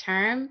long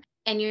term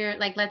and you're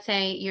like, let's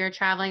say you're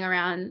traveling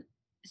around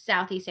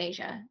Southeast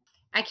Asia,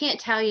 I can't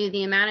tell you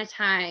the amount of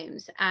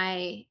times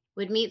I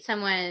would meet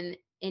someone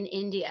in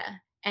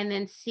India and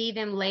then see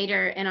them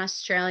later in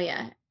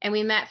Australia. And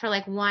we met for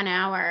like 1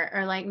 hour,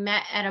 or like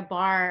met at a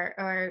bar,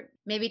 or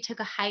maybe took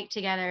a hike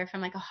together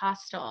from like a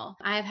hostel.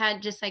 I've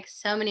had just like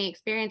so many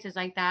experiences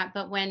like that.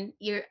 But when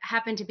you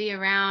happen to be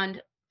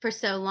around for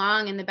so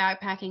long in the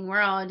backpacking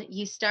world,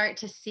 you start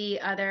to see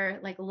other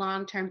like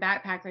long-term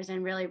backpackers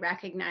and really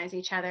recognize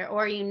each other,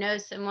 or you know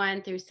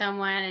someone through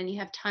someone and you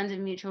have tons of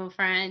mutual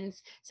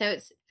friends. So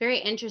it's very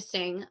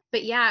interesting.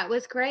 But yeah, it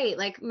was great.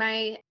 Like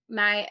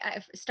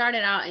I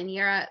started out in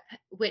Europe,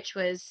 which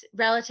was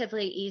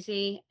relatively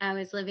easy.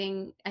 I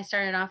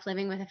started off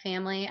living with a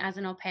family as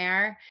an au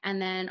pair.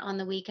 And then on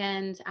the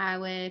weekends, I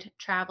would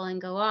travel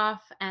and go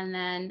off. And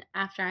then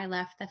after I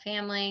left the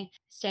family,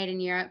 stayed in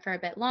Europe for a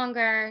bit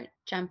longer,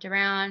 jumped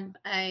around.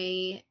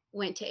 I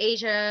went to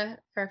Asia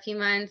for a few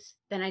months.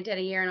 Then I did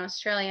a year in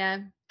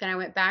Australia. Then I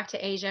went back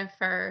to Asia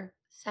for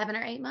 7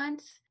 or 8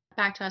 months,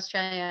 back to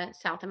Australia,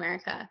 South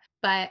America.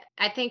 But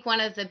I think one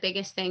of the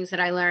biggest things that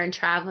I learned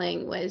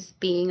traveling was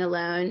being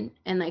alone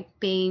and like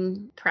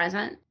being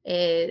present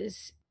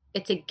is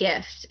it's a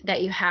gift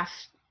that you have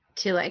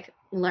to like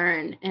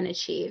learn and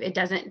achieve. It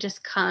doesn't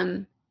just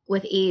come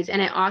with ease.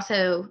 And it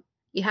also,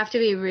 you have to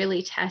be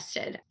really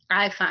tested.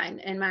 I find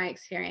in my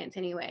experience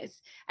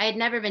anyways, I had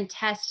never been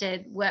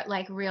tested what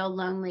like real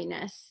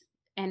loneliness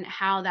and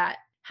how that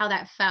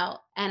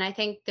felt. And I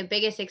think the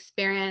biggest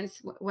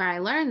experience where I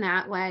learned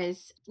that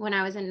was when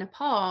I was in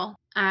Nepal.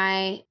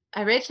 I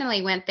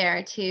originally went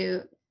there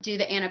to do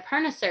the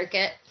Annapurna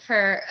circuit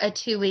for a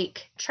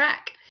 2-week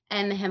trek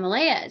in the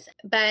Himalayas.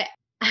 But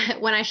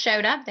when I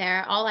showed up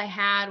there, all I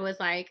had was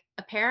like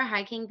a pair of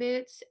hiking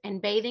boots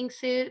and bathing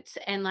suits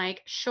and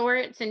like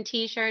shorts and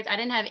t-shirts. I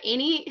didn't have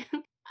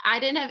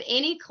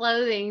any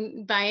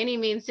clothing by any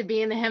means to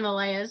be in the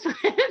Himalayas.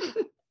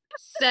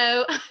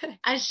 So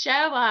I show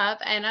up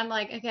and I'm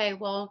like, okay,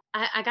 well,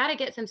 I got to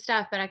get some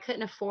stuff, but I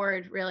couldn't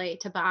afford really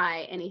to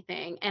buy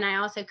anything. And I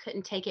also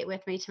couldn't take it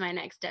with me to my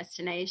next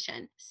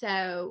destination.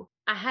 So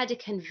I had to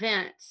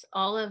convince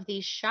all of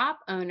these shop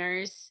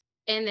owners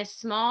in this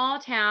small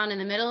town in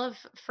the middle of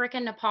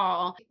freaking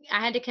Nepal. I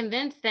had to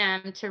convince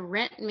them to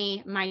rent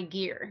me my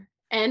gear.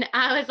 And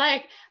I was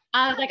like,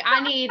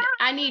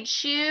 I need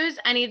shoes,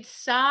 I need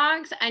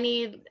socks, I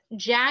need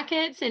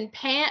jackets and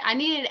pants. I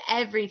needed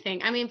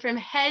everything. I mean, from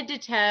head to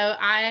toe,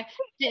 I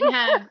didn't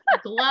have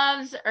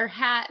gloves or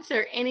hats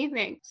or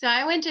anything. So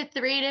I went to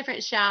 3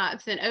 different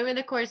shops, and over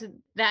the course of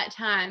that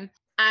time,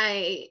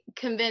 I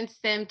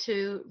convinced them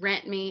to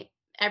rent me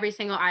every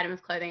single item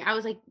of clothing. I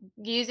was like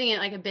using it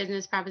like a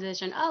business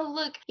proposition. Oh,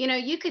 look,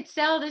 you could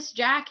sell this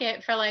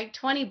jacket for like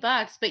 $20,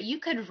 but you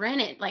could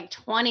rent it like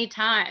 20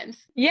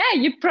 times. Yeah,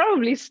 you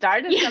probably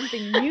started Yeah.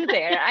 something new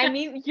there. I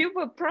mean, you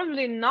were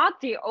probably not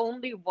the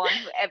only one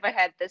who ever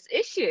had this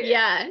issue.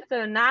 Yeah.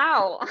 So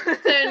now, So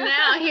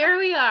now here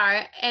we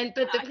are. And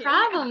but the now here we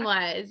problem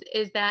are.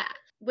 is that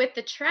with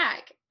the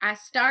trek, I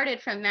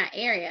started from that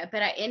area,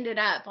 but I ended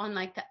up on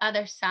like the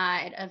other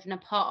side of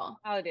Nepal.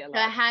 Oh dear So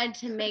I Lord. had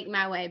to make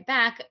my way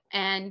back.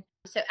 And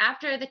so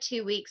after the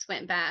 2 weeks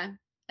went by,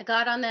 I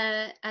got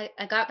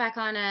back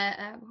on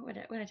what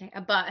did I take?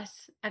 A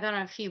bus. I got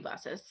on a few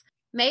buses.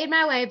 Made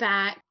my way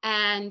back.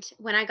 And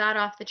when I got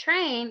off the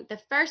train,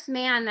 the first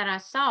man that I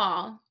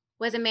saw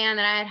was a man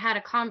that I had had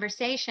a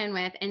conversation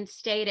with and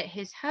stayed at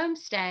his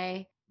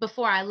homestay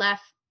before I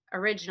left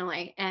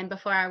originally and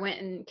before I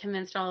went and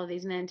convinced all of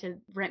these men to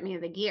rent me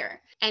the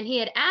gear. And he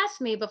had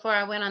asked me before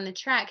I went on the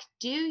trek,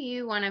 "Do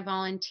you want to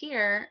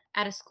volunteer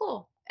at a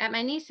school, at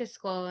my niece's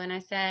school?" And I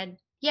said,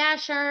 "Yeah,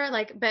 sure.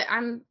 Like, but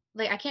I'm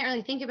like, I can't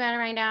really think about it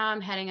right now. I'm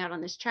heading out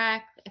on this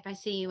trek. If I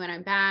see you when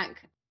I'm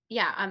back,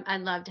 yeah,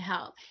 I'd love to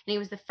help." And he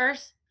was the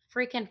first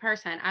freaking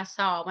person I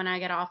saw when I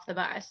got off the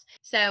bus.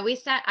 So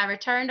I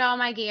returned all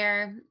my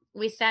gear.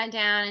 We sat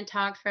down and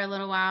talked for a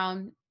little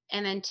while.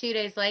 And then 2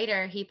 days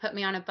later, he put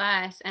me on a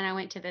bus and I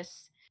went to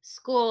this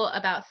school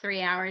about 3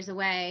 hours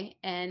away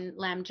in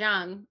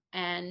Lamjung.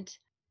 And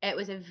it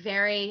was a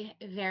very,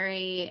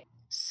 very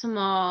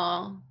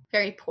small,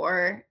 very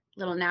poor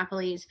little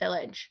Nepalese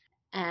village.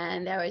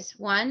 And there was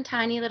one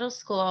tiny little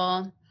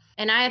school.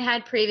 And I had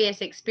had previous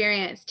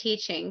experience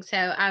teaching. So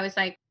I was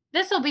like,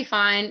 this will be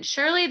fine.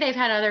 Surely they've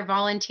had other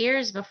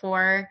volunteers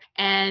before.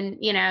 And,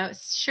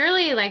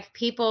 surely like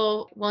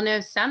people will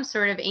know some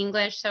sort of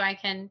English so I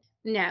can,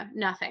 no,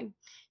 nothing,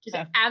 just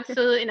Oh.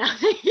 absolutely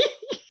nothing.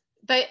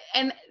 But,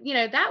 and,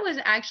 that was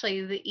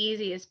actually the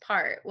easiest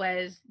part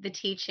was the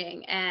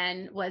teaching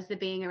and was the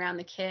being around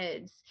the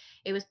kids.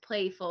 It was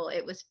playful.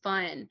 It was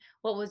fun.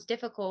 What was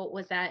difficult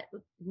was that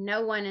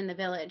no one in the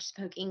village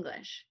spoke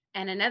English.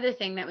 And another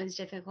thing that was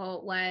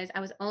difficult was I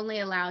was only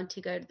allowed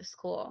to go to the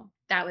school.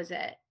 That was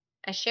it.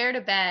 I shared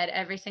a bed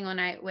every single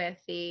night with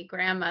the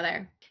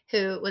grandmother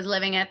who was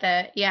living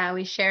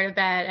we shared a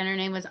bed and her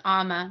name was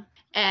Amma.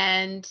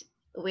 And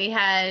we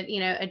had,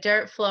 a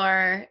dirt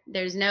floor.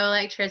 There's no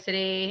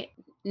electricity,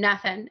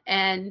 nothing.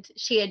 And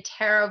she had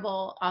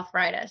terrible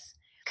arthritis.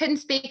 Couldn't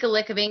speak a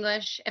lick of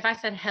English. If I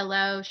said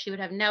hello, she would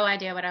have no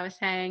idea what I was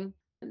saying.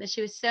 But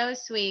she was so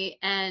sweet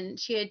and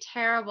she had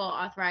terrible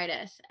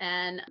arthritis.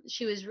 And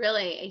she was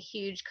really a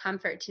huge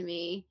comfort to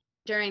me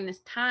during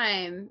this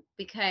time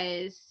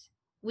because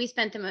we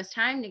spent the most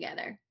time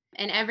together.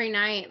 And every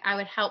night I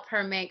would help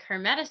her make her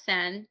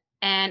medicine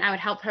and I would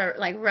help her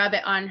like rub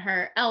it on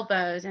her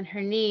elbows and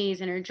her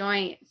knees and her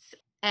joints.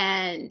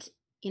 And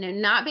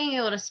not being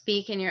able to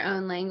speak in your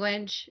own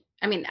language.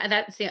 I mean,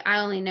 I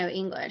only know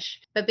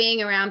English, but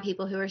being around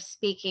people who are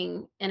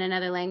speaking in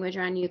another language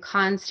around you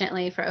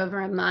constantly for over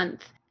a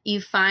month,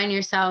 you find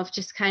yourself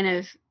just kind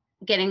of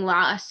getting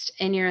lost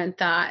in your own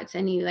thoughts,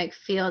 and you like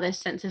feel this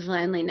sense of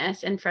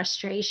loneliness and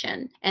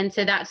frustration. And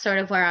so that's sort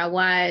of where I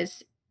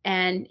was.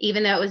 And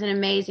even though it was an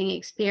amazing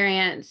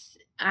experience,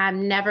 I've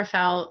never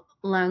felt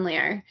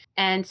lonelier.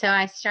 And so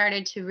I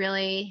started to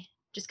really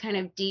just kind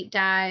of deep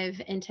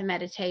dive into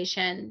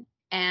meditation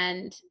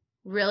and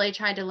really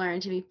tried to learn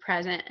to be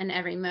present in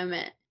every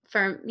moment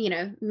for,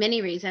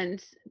 many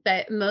reasons,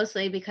 but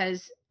mostly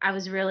because I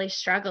was really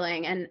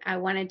struggling, and I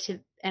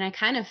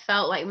kind of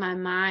felt like my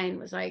mind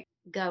was like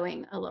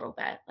going a little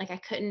bit. Like I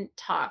couldn't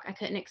talk, I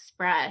couldn't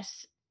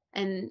express,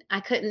 and I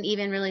couldn't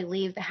even really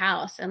leave the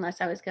house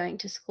unless I was going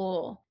to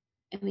school.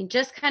 I mean,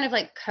 just kind of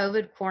like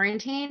COVID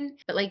quarantine,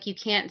 but like you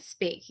can't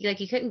speak. Like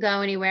you couldn't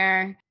go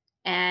anywhere,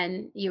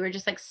 and you were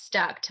just like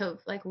stuck to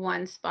like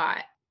one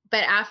spot.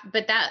 But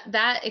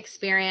that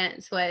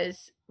experience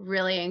was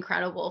really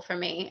incredible for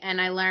me, and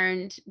I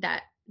learned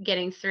that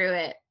getting through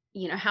it,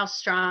 how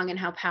strong and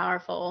how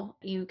powerful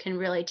you can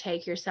really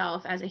take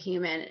yourself as a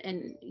human,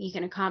 and you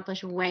can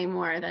accomplish way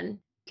more than you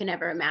can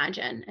ever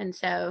imagine. And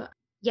so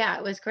yeah,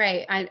 it was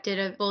great. I did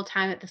a full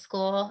time at the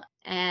school,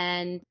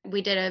 and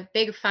we did a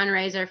big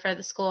fundraiser for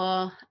the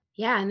school.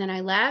 Yeah, and then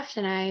I left,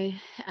 and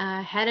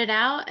I headed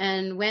out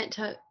and went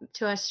to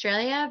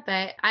Australia.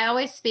 But I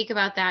always speak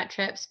about that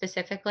trip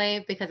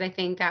specifically because I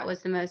think that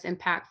was the most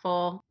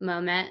impactful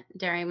moment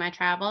during my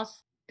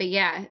travels. But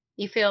yeah,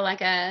 you feel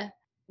like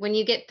when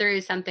you get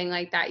through something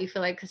like that, you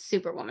feel like a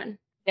superwoman.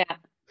 Yeah.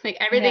 Like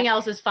Yeah. everything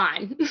else is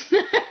fine.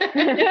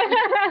 Yeah.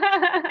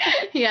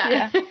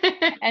 Yeah.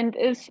 And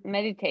is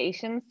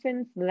meditation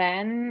since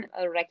then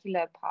a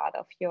regular part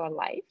of your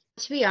life?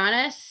 To be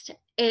honest,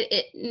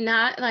 it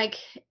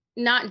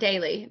not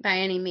daily by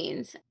any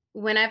means.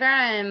 Whenever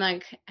I'm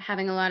like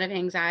having a lot of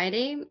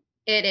anxiety,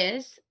 it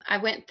is. I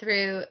went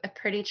through a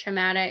pretty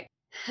traumatic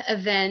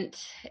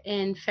event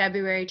in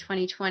February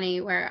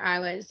 2020 where I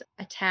was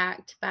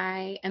attacked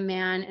by a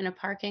man in a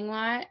parking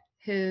lot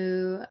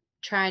who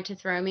tried to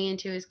throw me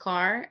into his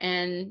car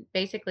and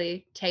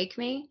basically take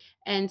me.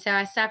 And so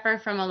I suffer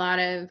from a lot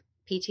of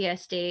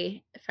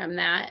PTSD from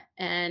that.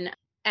 And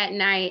at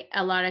night,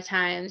 a lot of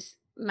times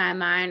my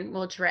mind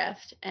will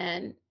drift,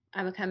 and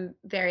I become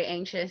very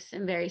anxious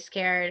and very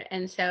scared.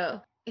 And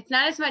so it's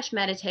not as much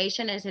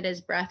meditation as it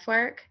is breath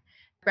work.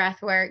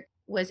 Breath work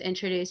was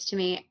introduced to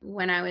me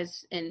when I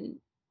was in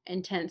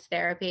intense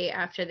therapy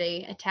after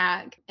the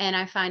attack. And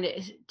I find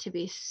it to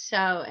be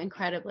so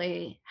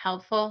incredibly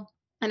helpful.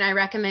 And I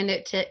recommend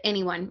it to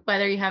anyone,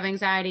 whether you have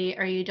anxiety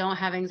or you don't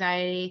have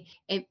anxiety.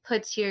 It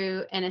puts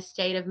you in a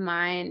state of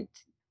mind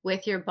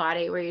with your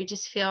body where you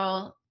just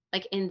feel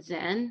like in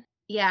Zen.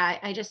 Yeah,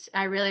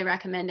 I really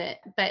recommend it.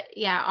 But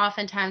yeah,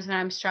 oftentimes when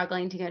I'm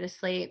struggling to go to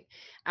sleep,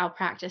 I'll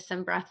practice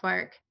some breath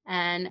work,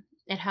 and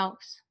it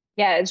helps.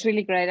 Yeah, it's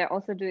really great. I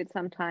also do it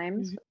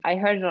sometimes. Mhm. I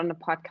heard it on a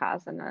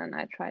podcast and then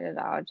I tried it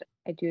out.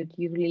 I do it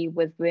usually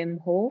with Wim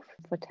Hof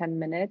for 10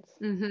 minutes.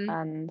 Mhm.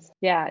 And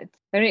yeah, it's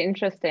very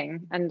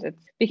interesting. And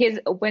it's because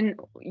when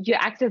you're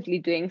actively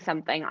doing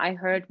something, I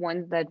heard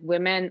once that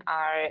women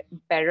are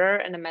better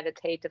in a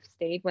meditative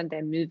state when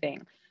they're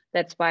moving.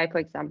 That's why, for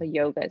example,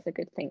 yoga is a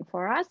good thing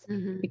for us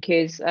Mhm.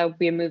 because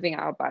we're moving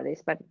our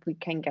bodies, but we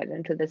can get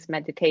into this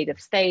meditative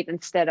state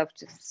instead of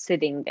just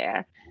sitting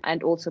there.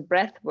 And also,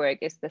 breath work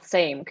is the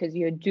same because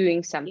you're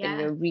doing something, Yeah.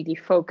 you're really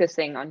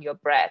focusing on your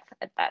breath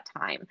at that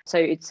time. So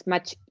it's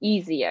much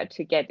easier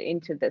to get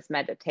into this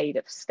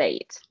meditative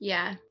state.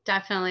 Yeah,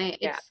 definitely.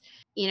 Yeah.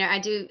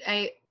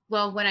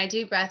 Well, when I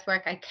do breath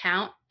work, I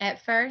count at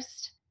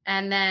first.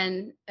 And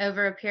then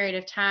over a period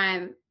of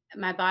time,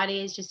 my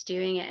body is just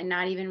doing it and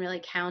not even really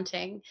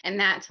counting. And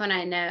that's when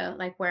I know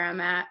like where I'm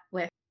at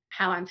with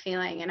how I'm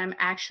feeling. And I'm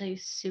actually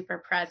super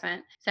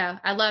present. So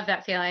I love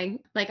that feeling.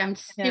 Like I'm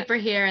Yeah. super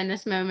here in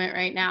this moment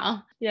right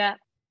now. Yeah.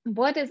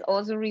 What is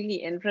also really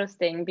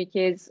interesting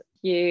because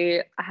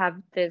you have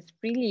this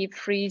really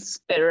free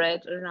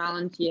spirit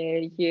around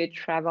you. You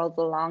traveled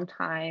a long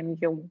time.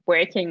 You're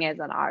working as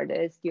an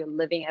artist. You're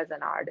living as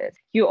an artist.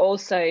 You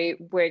also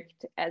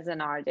worked as an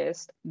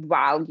artist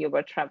while you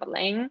were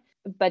traveling,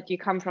 but you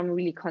come from a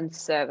really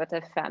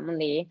conservative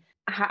family.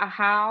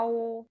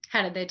 How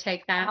How did they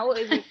take that? how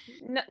is it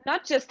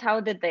not just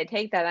how did they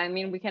take that? I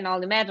mean, we can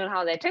all imagine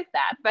how they took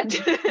that,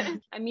 but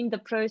I mean the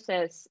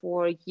process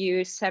for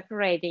you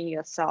separating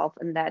yourself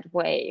in that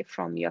way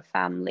from your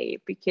family,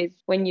 because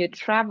when you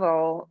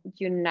travel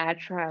you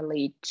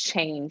naturally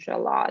change a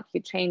lot.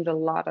 You change a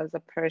lot as a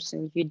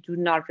person. You do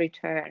not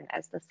return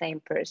as the same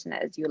person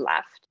as you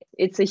left.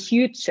 It's a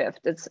huge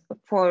shift. It's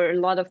for a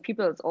lot of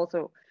people, it's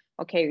also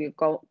okay,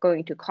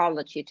 going to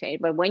college, you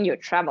change, but when you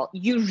travel,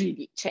 you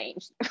really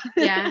change.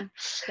 Yeah,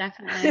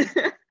 definitely.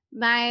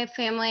 My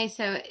family,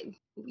 so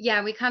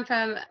yeah, we come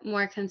from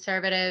more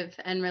conservative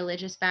and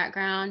religious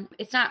background.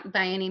 It's not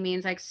by any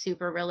means like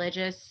super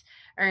religious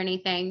or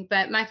anything,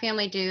 but my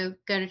family do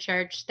go to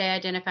church. They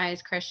identify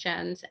as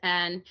Christians,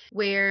 and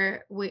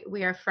where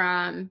we are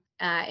from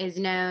is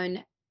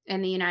known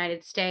in the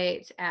United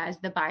States as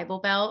the Bible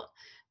Belt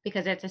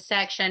because it's a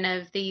section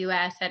of the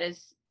US that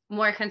is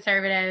more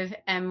conservative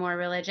and more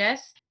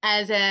religious.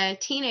 As a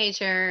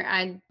teenager,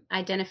 I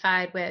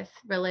identified with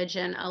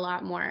religion a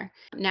lot more.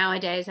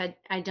 Nowadays,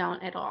 I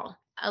don't at all.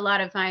 A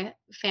lot of my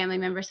family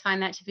members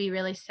find that to be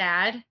really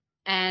sad.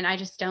 And I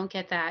just don't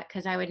get that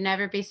because I would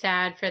never be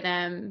sad for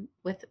them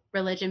with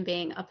religion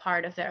being a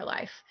part of their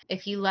life.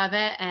 If you love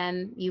it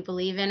and you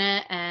believe in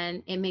it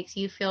and it makes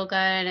you feel good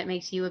and it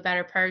makes you a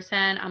better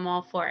person, I'm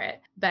all for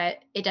it. But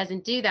it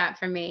doesn't do that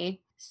for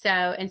me.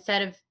 So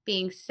instead of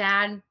being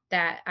sad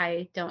that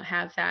I don't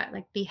have that,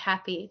 like be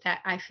happy that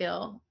I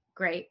feel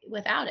great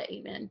without it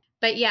even.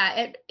 But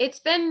yeah, it's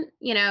been,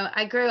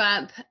 I grew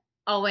up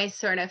always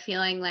sort of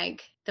feeling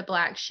like the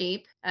black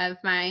sheep of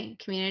my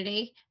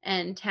community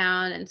and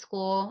town and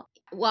school.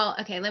 Well,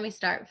 okay, let me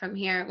start from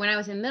here. When I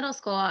was in middle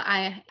school,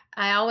 I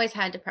always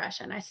had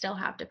depression. I still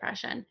have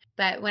depression.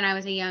 But when I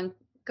was a young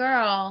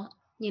girl,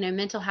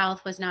 mental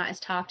health was not as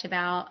talked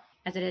about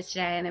as it is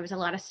today, and there was a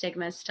lot of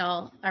stigma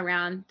still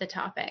around the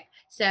topic.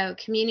 So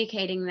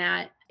communicating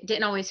that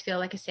didn't always feel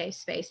like a safe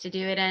space to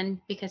do it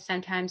in because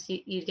sometimes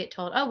you'd get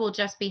told, oh, well,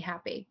 just be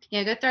happy.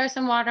 Go throw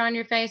some water on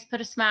your face,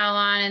 put a smile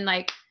on,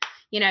 and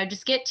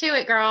just get to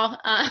it, girl.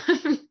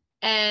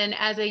 And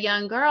as a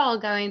young girl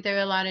going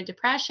through a lot of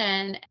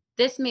depression,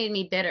 this made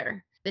me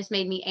bitter. This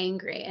made me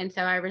angry. And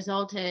so I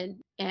resulted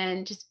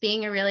in just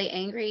being a really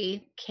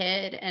angry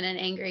kid and an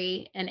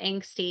angry and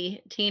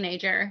angsty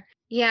teenager.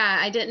 Yeah,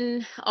 I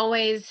didn't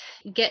always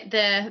get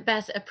the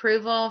best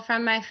approval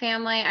from my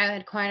family. I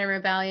had quite a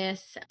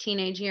rebellious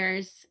teenage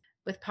years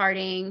with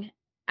partying.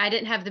 I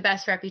didn't have the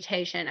best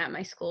reputation at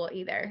my school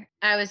either.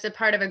 I was a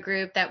part of a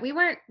group that we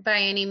weren't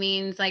by any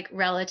means like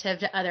relative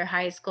to other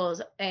high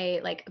schools,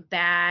 a like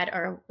bad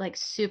or like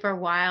super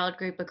wild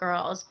group of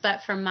girls.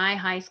 But for my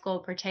high school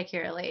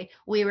particularly,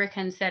 we were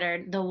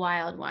considered the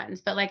wild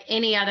ones. But like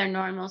any other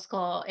normal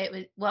school, it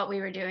was what we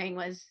were doing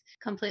was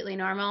completely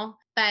normal.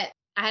 But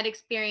I had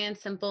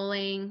experienced some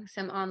bullying,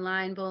 some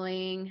online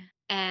bullying.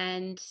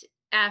 And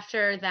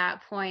after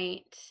that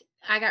point,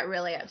 I got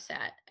really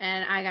upset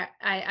and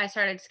I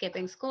started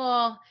skipping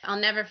school. I'll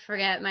never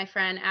forget my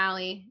friend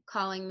Allie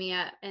calling me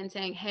up and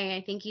saying, hey,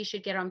 I think you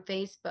should get on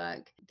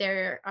Facebook.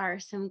 There are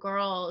some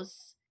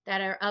girls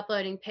that are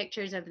uploading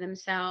pictures of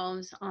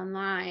themselves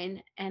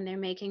online and they're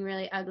making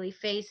really ugly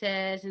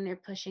faces and they're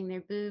pushing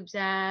their boobs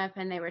up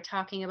and they were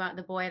talking about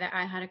the boy that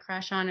I had a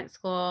crush on at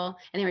school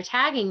and they were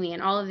tagging me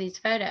in all of these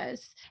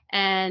photos.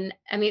 And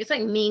I mean, it's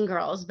like Mean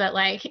Girls, but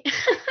like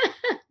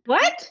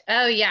What?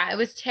 oh yeah, it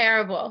was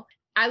terrible.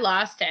 I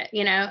lost it,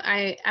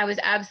 I was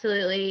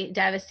absolutely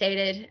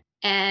devastated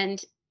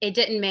and it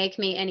didn't make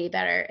me any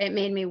better. It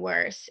made me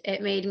worse.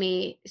 It made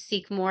me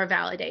seek more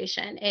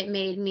validation. It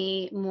made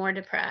me more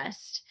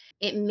depressed.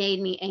 It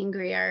made me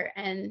angrier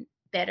and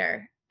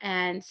bitter.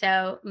 And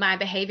so my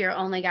behavior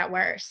only got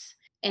worse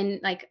in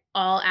like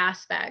all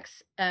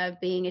aspects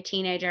of being a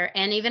teenager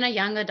and even a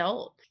young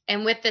adult.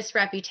 And with this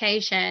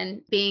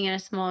reputation, being in a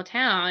small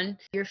town,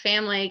 your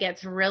family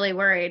gets really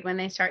worried when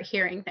they start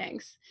hearing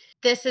things.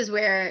 This is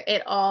where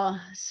it all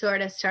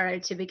sort of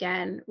started to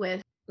begin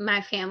with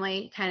my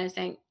family kind of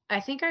saying, I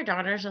think our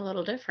daughter's a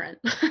little different.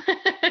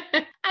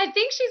 I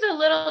think she's a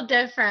little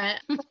different.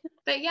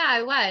 But yeah,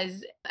 I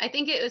was. I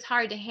think it was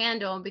hard to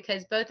handle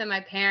because both of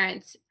my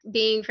parents,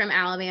 being from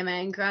Alabama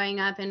and growing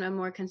up in a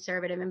more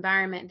conservative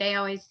environment, they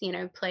always,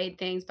 played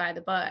things by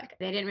the book.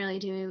 They didn't really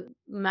do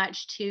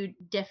much too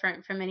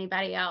different from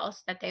anybody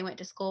else that they went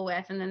to school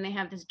with. And then they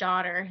have this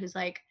daughter who's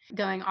like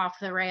going off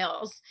the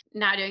rails,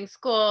 not doing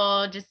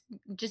school,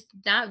 just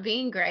not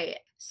being great.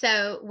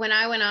 So when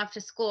I went off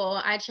to school,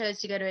 I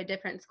chose to go to a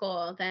different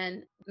school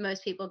than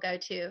most people go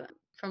to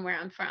from where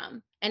I'm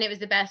from. And it was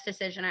the best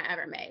decision I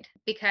ever made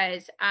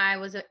because I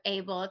was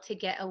able to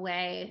get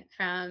away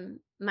from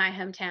my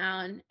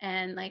hometown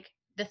and like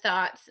the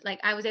thoughts, like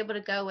I was able to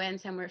go in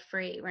somewhere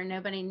free where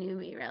nobody knew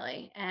me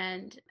really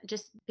and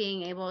just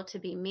being able to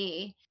be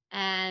me.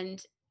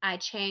 And I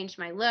changed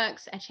my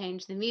looks. I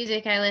changed the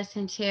music I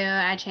listened to.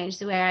 I changed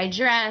the way I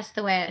dressed,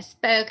 the way I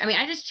spoke. I mean,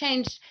 I just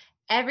changed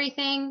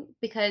everything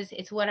because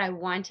it's what I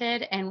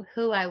wanted and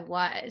who I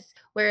was.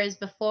 Whereas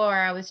before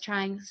I was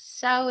trying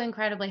so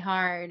incredibly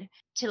hard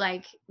to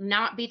like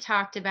not be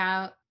talked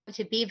about,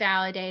 to be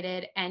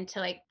validated and to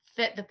like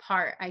fit the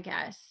part, I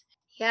guess.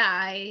 Yeah,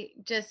 I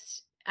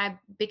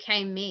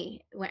became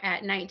me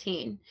at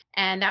 19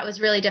 and that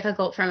was really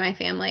difficult for my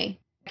family.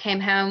 I came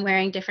home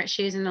wearing different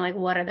shoes and they're like,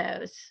 "What are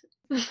those?"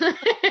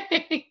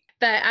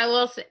 But I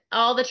will say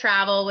all the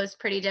travel was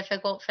pretty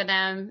difficult for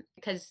them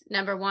because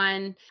number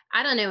one,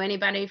 I don't know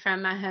anybody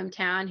from my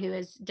hometown who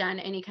has done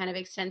any kind of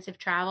extensive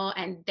travel,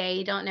 and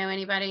they don't know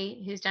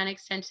anybody who's done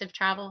extensive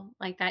travel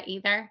like that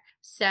either.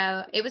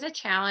 So it was a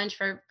challenge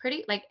for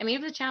it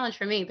was a challenge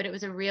for me, but it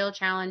was a real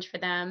challenge for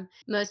them.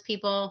 Most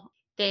people,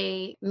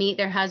 they meet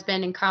their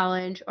husband in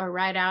college or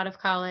right out of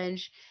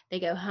college. They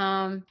go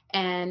home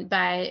and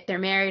they're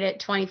married at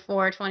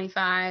 24,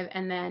 25,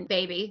 and then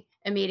baby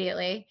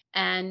immediately.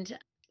 And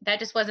that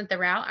just wasn't the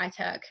route I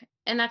took.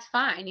 And that's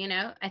fine.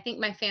 I think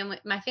my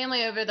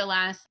family over the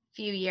last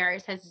few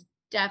years has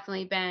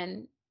definitely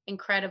been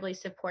incredibly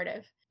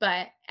supportive.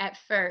 But at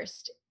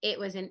first, it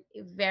was a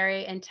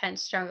very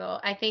intense struggle.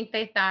 I think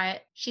they thought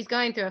she's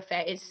going through a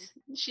phase.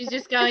 She's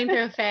just going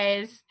through a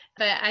phase.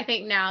 But I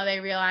think now they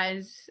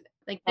realize,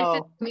 like, this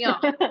is Oh. Camille,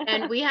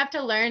 and we have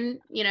to learn,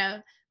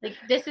 like,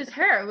 this is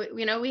her.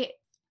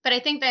 But I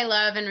think they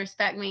love and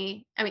respect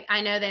me. I mean,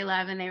 I know they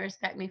love and they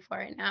respect me for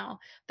it now.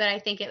 But I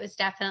think it was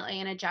definitely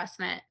an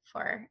adjustment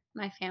for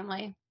my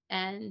family.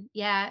 And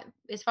yeah,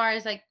 as far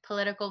as like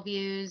political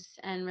views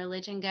and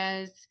religion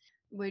goes,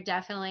 we're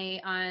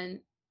definitely on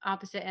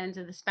opposite ends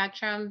of the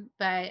spectrum,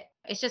 but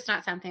it's just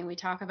not something we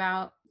talk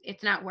about.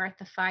 It's not worth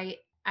the fight.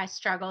 I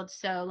struggled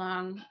so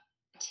long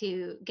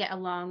to get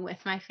along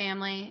with my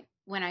family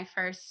when I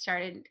first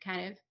started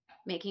kind of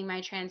making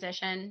my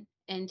transition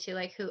into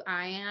like who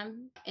I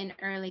am in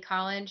early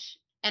college.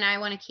 And I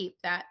want to keep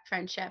that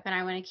friendship and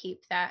I want to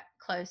keep that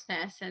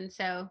closeness. And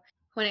so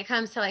when it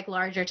comes to like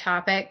larger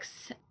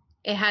topics,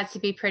 it has to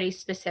be pretty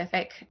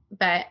specific,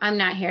 but I'm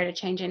not here to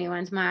change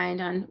anyone's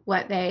mind on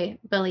what they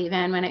believe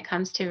in when it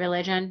comes to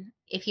religion.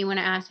 If you want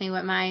to ask me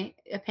what my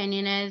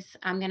opinion is,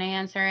 I'm going to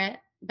answer it,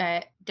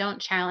 but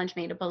don't challenge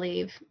me to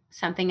believe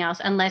something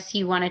else unless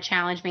you want to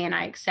challenge me and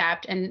I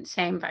accept, and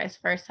same vice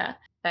versa.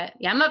 But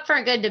yeah, I'm up for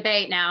a good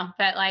debate now,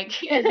 but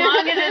like as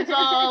long as it's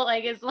all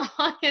like as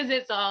long as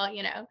it's all,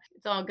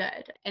 it's all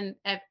good and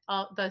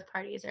all both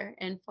parties are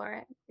in for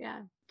it.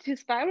 Yeah. To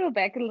spiral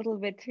back a little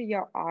bit to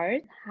your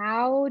art,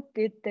 how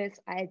did this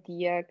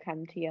idea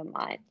come to your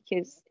mind?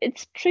 Because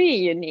it's pretty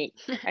unique.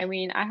 I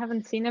mean, I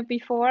haven't seen it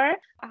before.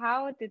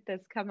 How did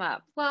this come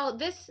up? Well,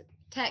 this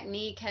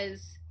technique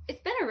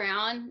it's been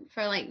around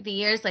for like the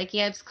years. Like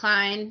Yves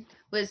Klein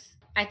was,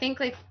 I think,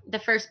 like the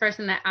first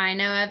person that I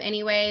know of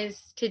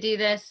anyways to do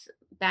this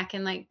back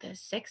in like the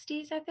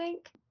 60s, I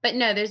think. But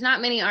no, there's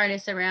not many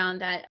artists around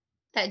that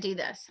do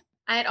this.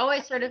 I had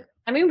always sort of,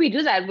 I mean, we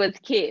do that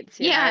with kids,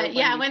 yeah, when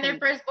yeah, we when they're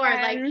paint their first born,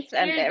 like hands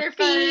and here's their their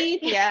photo. feet,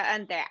 yeah,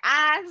 and their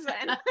ass.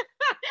 And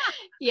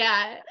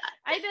Yeah.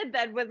 I did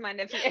that with my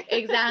nephew.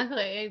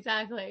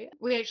 Exactly.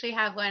 We actually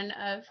have one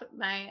of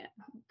my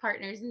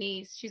partner's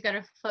niece. She's got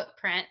a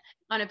footprint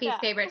on a piece of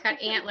Yeah. paper. It's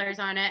got antlers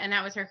on it, and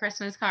that was her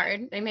Christmas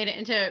card. They made it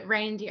into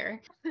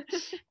reindeer.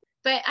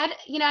 But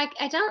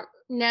I don't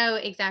know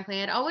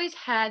exactly. I'd always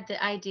had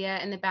the idea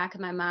in the back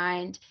of my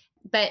mind,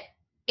 but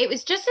it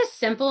was just as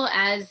simple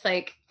as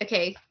like,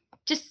 okay,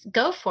 just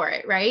go for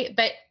it, right?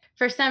 But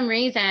for some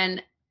reason,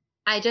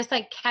 I just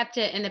like kept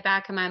it in the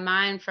back of my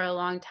mind for a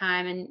long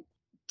time and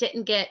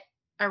didn't get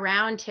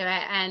around to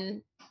it.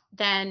 And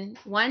then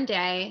one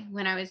day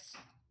when this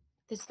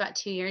is about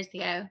 2 years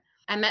ago,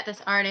 I met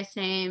this artist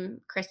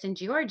named Kristen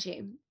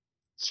Georgie.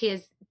 She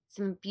has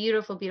some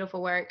beautiful,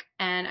 beautiful work.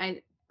 And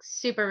I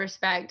super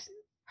respect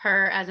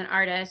her as an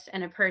artist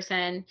and a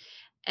person.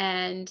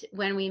 And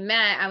when we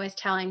met, I was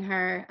telling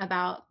her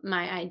about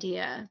my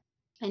idea.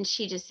 And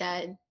she just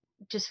said,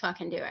 just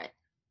fucking do it.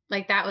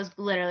 Like that was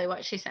literally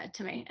what she said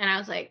to me. And I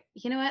was like,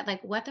 you know what?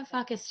 Like, what the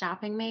fuck is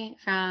stopping me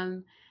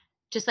from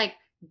just like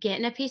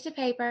getting a piece of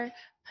paper,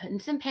 putting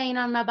some paint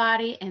on my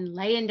body and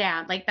laying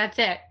down. Like that's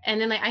it.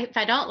 And then like if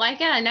I don't like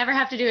it, I never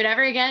have to do it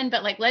ever again,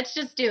 but like let's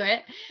just do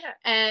it. Yeah.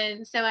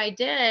 And so I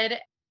did.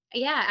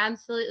 Yeah,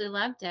 absolutely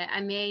loved it.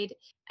 I made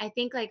I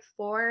think like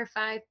 4 or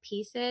 5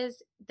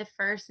 pieces the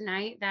first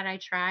night that I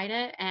tried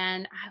it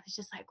and I was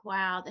just like,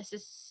 wow, this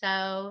is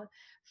so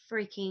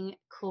freaking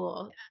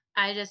cool.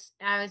 I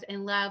was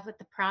in love with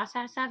the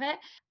process of it.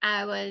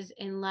 I was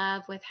in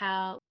love with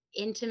how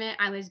intimate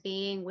I was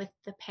being with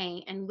the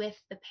paint and with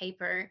the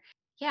paper.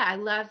 Yeah, I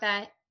love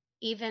that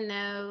even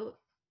though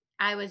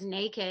I was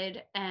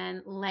naked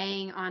and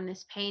laying on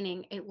this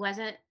painting,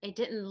 it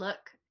didn't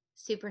look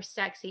super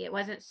sexy. It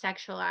wasn't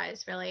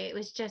sexualized really. It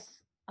was just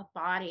a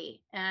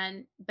body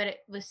but it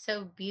was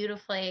so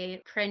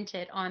beautifully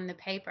printed on the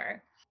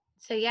paper.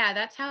 So yeah,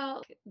 that's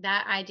how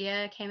that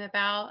idea came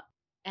about.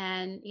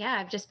 And yeah,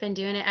 I've just been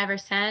doing it ever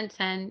since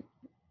and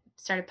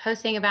started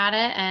posting about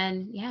it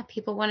and yeah,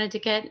 people wanted to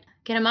get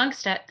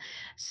amongst it.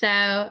 So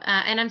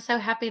and I'm so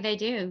happy they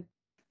do.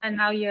 And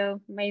now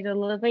you made a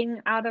living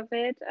out of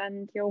it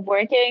and you're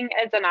working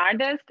as an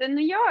artist in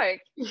New York.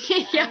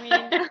 I Yeah.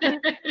 mean,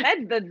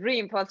 that's the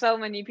dream for so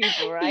many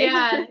people, right?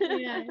 Yeah,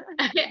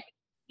 yeah.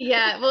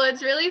 Yeah, well,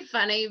 it's really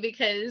funny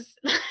because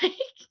like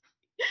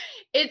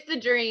it's the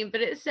dream,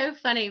 but it's so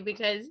funny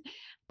because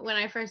when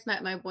I first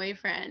met my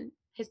boyfriend,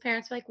 his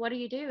parents were like, "What do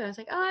you do?" I was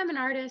like, "Oh, I'm an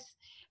artist."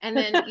 And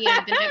then,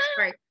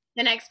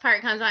 the next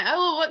part comes on, "Oh,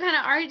 well, what kind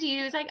of art do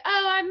you do?" It's like,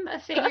 "Oh, I'm a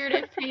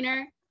figurative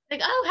painter."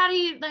 Like, "Oh, how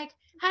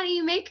do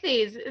you make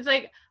these?" It's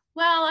like,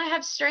 "Well, I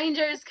have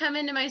strangers come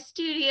into my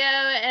studio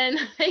and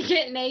they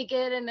get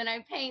naked and then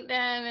I paint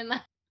them and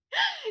like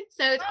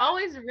so it's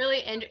always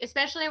really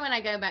especially when I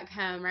go back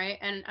home, right?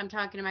 And I'm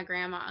talking to my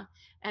grandma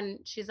and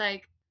she's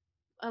like,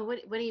 oh,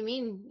 what do you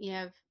mean you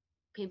have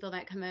people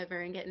that come over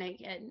and get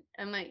naked?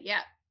 I'm like,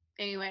 yeah.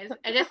 Anyways,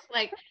 I just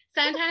like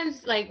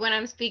sometimes like when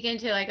I'm speaking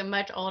to like a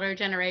much older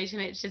generation,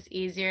 it's just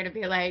easier to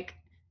be like,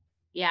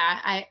 yeah,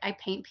 I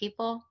paint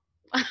people.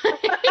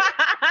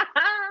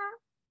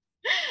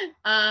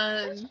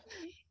 um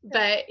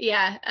but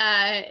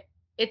yeah,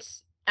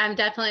 it's I'm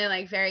definitely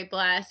like very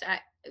blessed.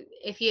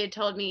 If you had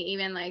told me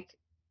even like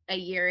a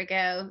year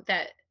ago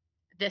that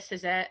this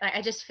is it,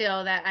 I just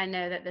feel that I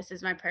know that this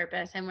is my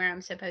purpose and where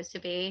I'm supposed to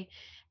be,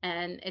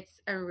 and it's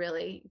a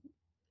really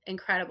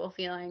incredible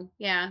feeling.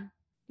 Yeah.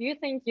 Do you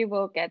think you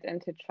will get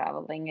into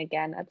traveling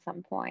again at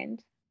some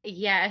point?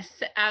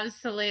 Yes,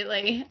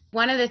 absolutely.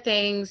 One of the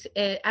things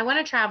is I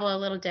want to travel a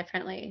little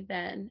differently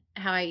than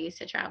how I used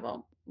to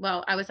travel.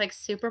 Well, I was like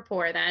super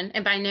poor then,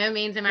 and by no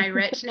means am I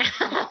rich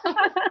now.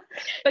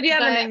 But you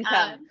have an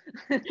but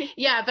income.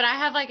 Yeah, but I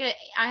have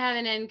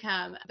an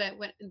income.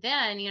 But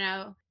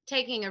then,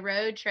 taking a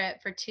road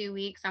trip for 2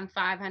 weeks on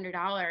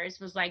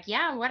 $500 was like,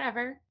 yeah,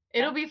 whatever.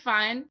 It'll Yeah. be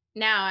fine.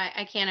 Now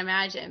I can't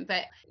imagine,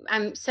 but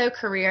I'm so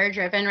career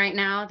driven right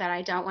now that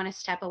I don't want to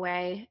step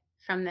away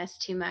from this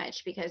too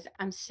much because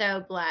I'm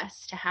so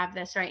blessed to have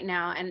this right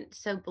now and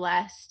so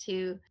blessed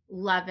to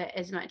love it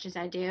as much as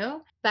I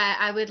do. But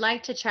I would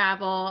like to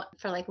travel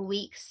for like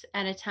weeks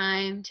at a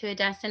time to a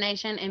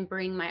destination and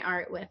bring my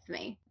art with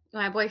me.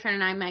 My boyfriend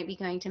and I might be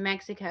going to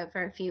Mexico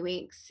for a few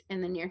weeks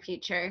in the near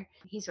future.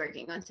 He's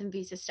working on some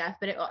visa stuff,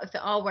 but if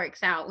it all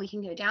works out, we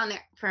can go down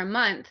there for a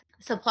month.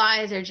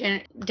 Supplies are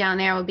down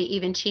there will be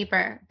even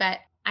cheaper, but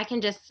I can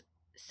just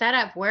set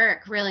up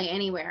work really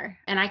anywhere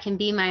and I can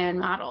be my own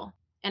model.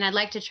 And I'd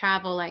like to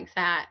travel like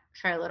that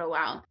for a little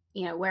while,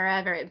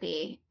 wherever it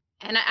be.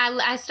 And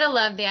I still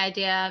love the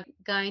idea of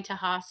going to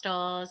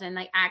hostels and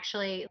like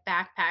actually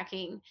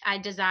backpacking. I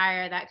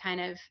desire that kind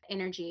of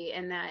energy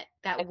and that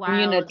A wild,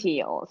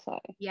 community also.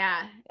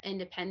 yeah,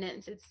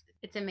 independence.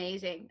 It's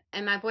amazing.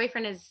 And my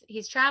boyfriend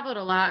he's traveled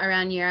a lot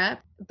around Europe,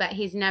 but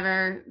he's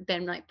never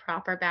been like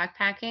proper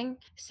backpacking.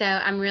 So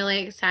I'm really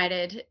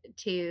excited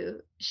to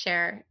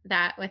share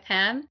that with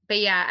him. But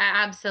yeah,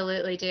 I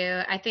absolutely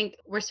do. I think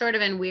we're sort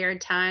of in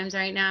weird times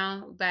right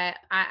now, but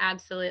I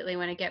absolutely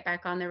want to get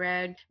back on the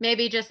road.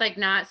 Maybe just like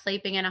not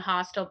sleeping in a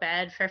hostel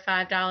bed for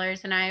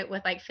 $5 a night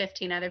with like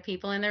 15 other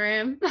people in the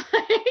room.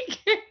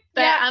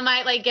 But Yeah, I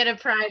might like get a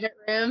private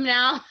room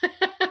now.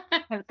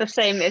 I have the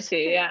same issue.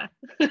 Yeah.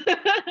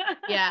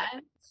 Yeah.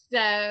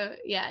 So,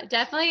 yeah,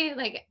 definitely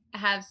like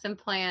have some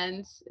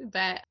plans,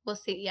 but we'll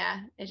see.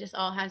 Yeah, it just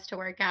all has to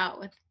work out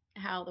with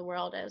how the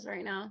world is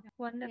right now. Yeah.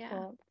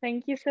 Wonderful.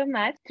 Thank you so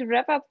much. To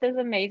wrap up this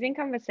amazing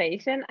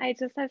conversation, I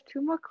just have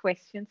two more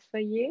questions for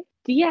you.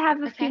 Do you have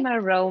a Okay. female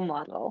role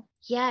model?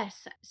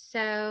 Yes.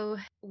 So,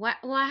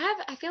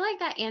 I feel like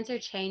that answer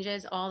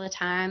changes all the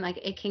time. Like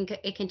it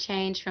can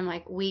change from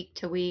like week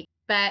to week.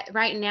 But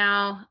right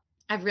now,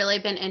 I've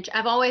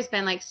always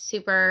been like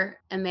super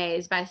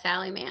amazed by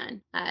Sally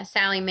Mann.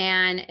 Sally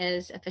Mann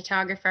is a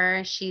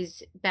photographer.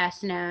 She's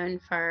best known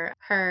for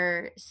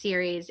her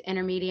series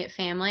Intermediate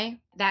Family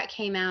that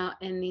came out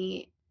in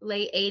the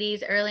late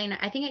 80s,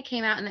 I think it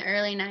came out in the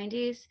early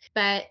 90s.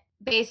 But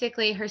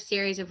basically, her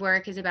series of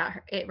work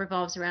it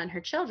revolves around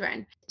her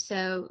children.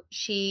 So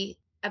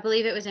I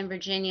believe it was in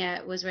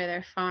Virginia, was where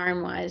their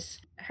farm was.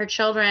 Her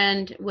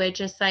children would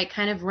just like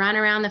kind of run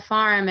around the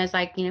farm as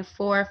like,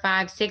 4,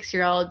 5, 6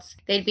 year olds.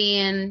 They'd be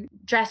in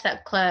dress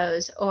up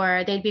clothes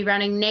or they'd be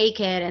running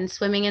naked and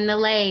swimming in the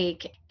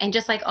lake. And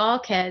just like all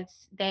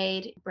kids,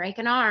 they'd break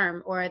an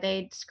arm or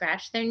they'd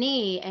scratch their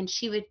knee. And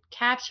she would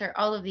capture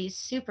all of these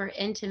super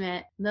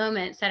intimate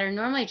moments that are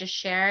normally just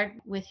shared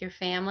with your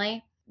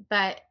family.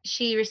 But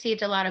she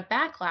received a lot of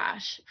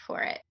backlash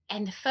for it.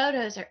 And the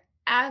photos are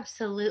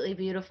absolutely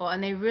beautiful.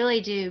 And they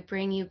really do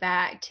bring you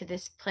back to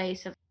this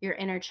place of your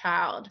inner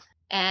child.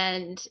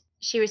 And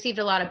she received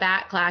a lot of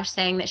backlash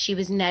saying that she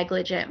was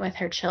negligent with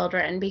her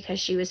children because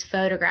she was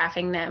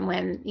photographing them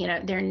when,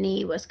 their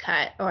knee was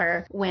cut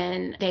or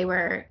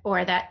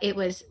or that it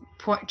was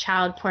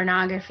child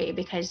pornography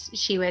because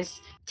she was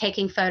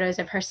taking photos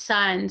of her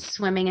son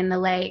swimming in the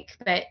lake,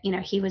 but,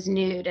 he was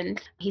nude and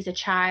he's a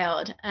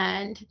child.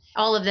 And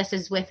all of this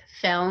is with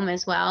film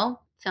as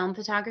well, film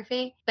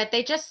photography, but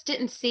they just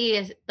didn't see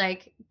as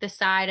like the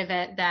side of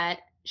it that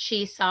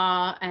she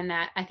saw and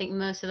that I think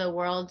most of the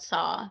world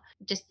saw,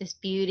 just this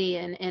beauty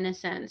and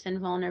innocence and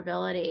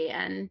vulnerability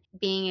and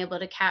being able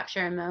to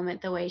capture a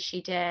moment the way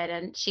she did.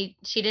 And she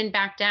didn't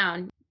back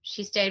down.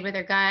 She stayed with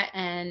her gut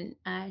and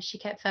she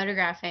kept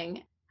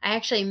photographing. I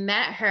actually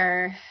met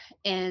her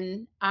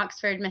in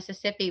Oxford,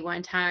 Mississippi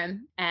one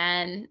time,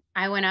 and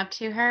I went up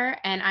to her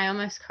and I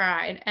almost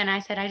cried. And I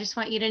said, I just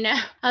want you to know,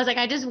 I was like,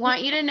 I just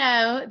want you to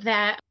know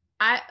that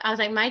I was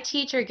like, my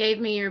teacher gave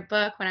me your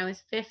book when I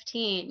was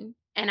 15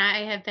 and I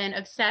have been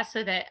obsessed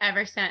with it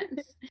ever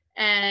since.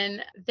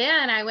 And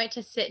then I went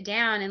to sit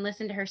down and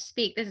listen to her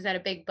speak. This is at a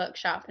big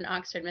bookshop in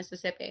Oxford,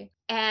 Mississippi.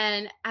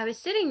 And I was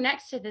sitting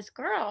next to this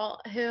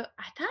girl who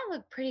I thought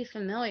looked pretty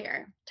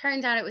familiar.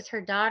 Turns out it was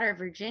her daughter,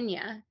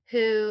 Virginia,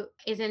 who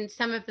is in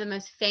some of the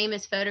most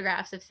famous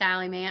photographs of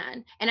Sally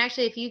Mann. And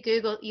actually, if you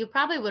Google, you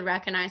probably would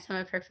recognize some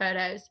of her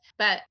photos.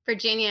 But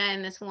Virginia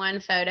in this one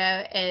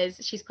photo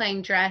she's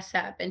playing dress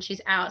up and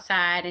she's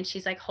outside and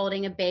she's like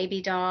holding a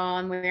baby doll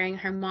and wearing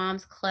her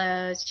mom's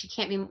clothes. She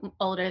can't be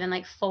older than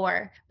like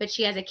 4, but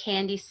she has a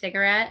candy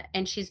cigarette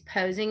and she's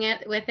posing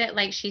it with it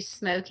like she's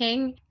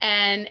smoking.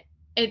 And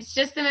it's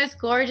just the most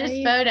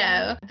gorgeous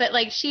photo. But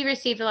like she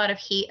received a lot of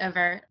heat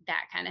over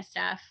that kind of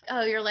stuff.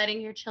 Oh, you're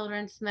letting your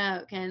children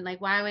smoke. And like,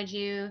 why would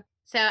you?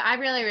 So I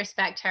really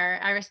respect her.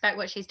 I respect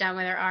what she's done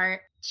with her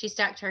art. She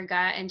stuck to her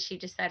gut and she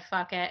just said,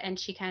 fuck it. And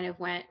she kind of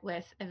went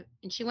with a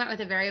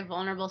very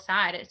vulnerable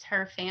side. It's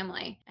her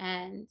family.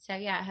 And so,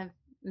 yeah, I have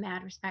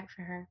mad respect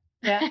for her.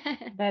 Yeah,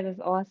 that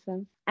is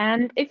awesome.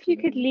 And if you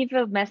could leave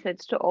a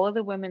message to all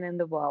the women in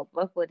the world,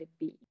 what would it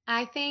be?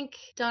 I think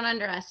don't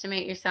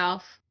underestimate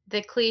yourself.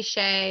 The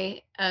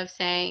cliche of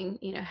saying,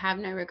 have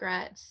no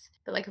regrets,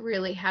 but like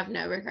really have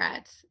no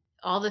regrets.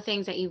 All the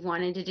things that you've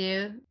wanted to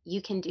do,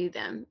 you can do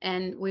them.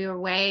 And we are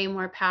way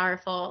more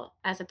powerful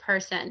as a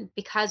person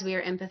because we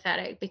are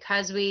empathetic,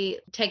 because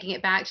taking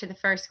it back to the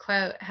first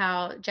quote,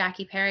 how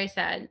Jackie Perry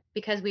said,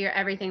 because we are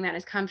everything that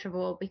is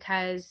comfortable,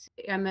 because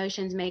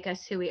emotions make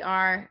us who we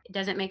are. It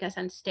doesn't make us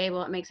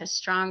unstable. It makes us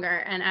stronger.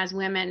 And as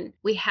women,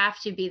 we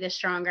have to be the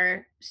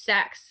stronger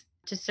sex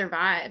to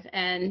survive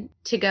and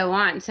to go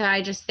on. So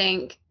I just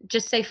think,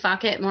 just say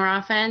fuck it more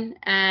often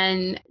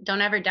and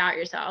don't ever doubt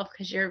yourself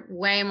because you're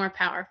way more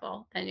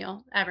powerful than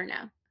you'll ever know.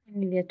 I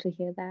needed to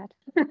hear that.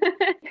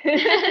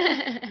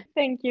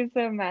 Thank you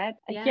so much.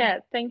 Yeah,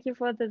 thank you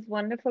for this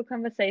wonderful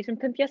conversation.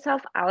 Pimp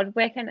yourself out.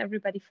 Where can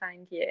everybody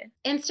find you?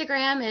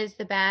 Instagram is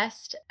the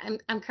best.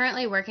 I'm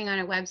currently working on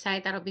a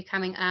website that'll be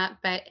coming up,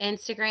 but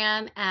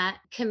Instagram at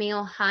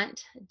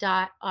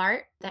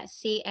CamilleHunt.art.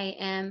 That's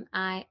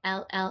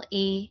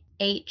CamilleHunt.art.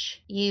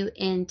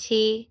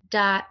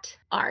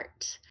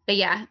 But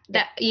yeah,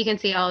 that you can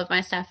see all of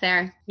my stuff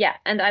there. Yeah,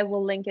 and I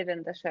will link it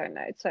in the show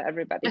notes so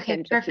everybody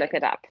can just look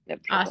it up.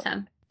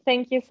 Awesome.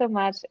 Thank you so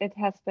much. It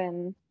has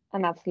been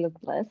an absolute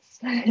bliss.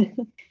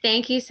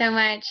 Thank you so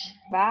much.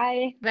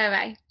 Bye.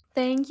 Bye-bye.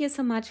 Thank you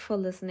so much for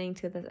listening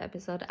to this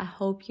episode. I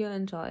hope you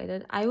enjoyed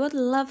it. I would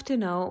love to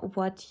know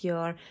what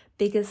your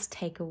biggest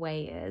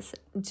takeaway is.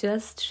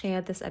 Just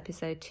share this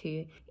episode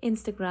to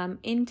Instagram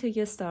into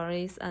your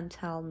stories and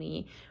tell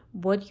me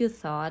what you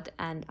thought,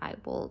 and I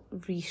will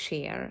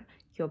reshare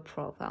your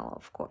profile,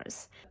 of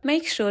course.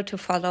 Make sure to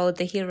follow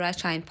the Heal Rise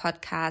Shine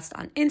podcast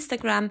on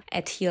Instagram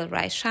at Heal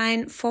Rise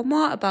Shine for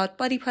more about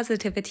body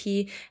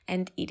positivity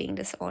and eating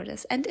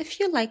disorders. And if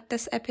you liked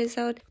this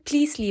episode,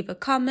 please leave a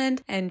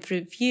comment and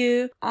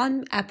review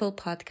on Apple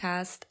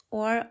Podcast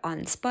or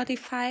on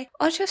Spotify,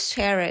 or just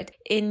share it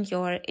in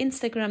your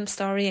Instagram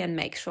story and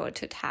make sure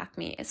to tag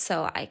me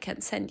so I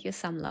can send you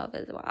some love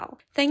as well.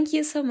 Thank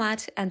you so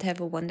much and have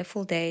a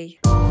wonderful day.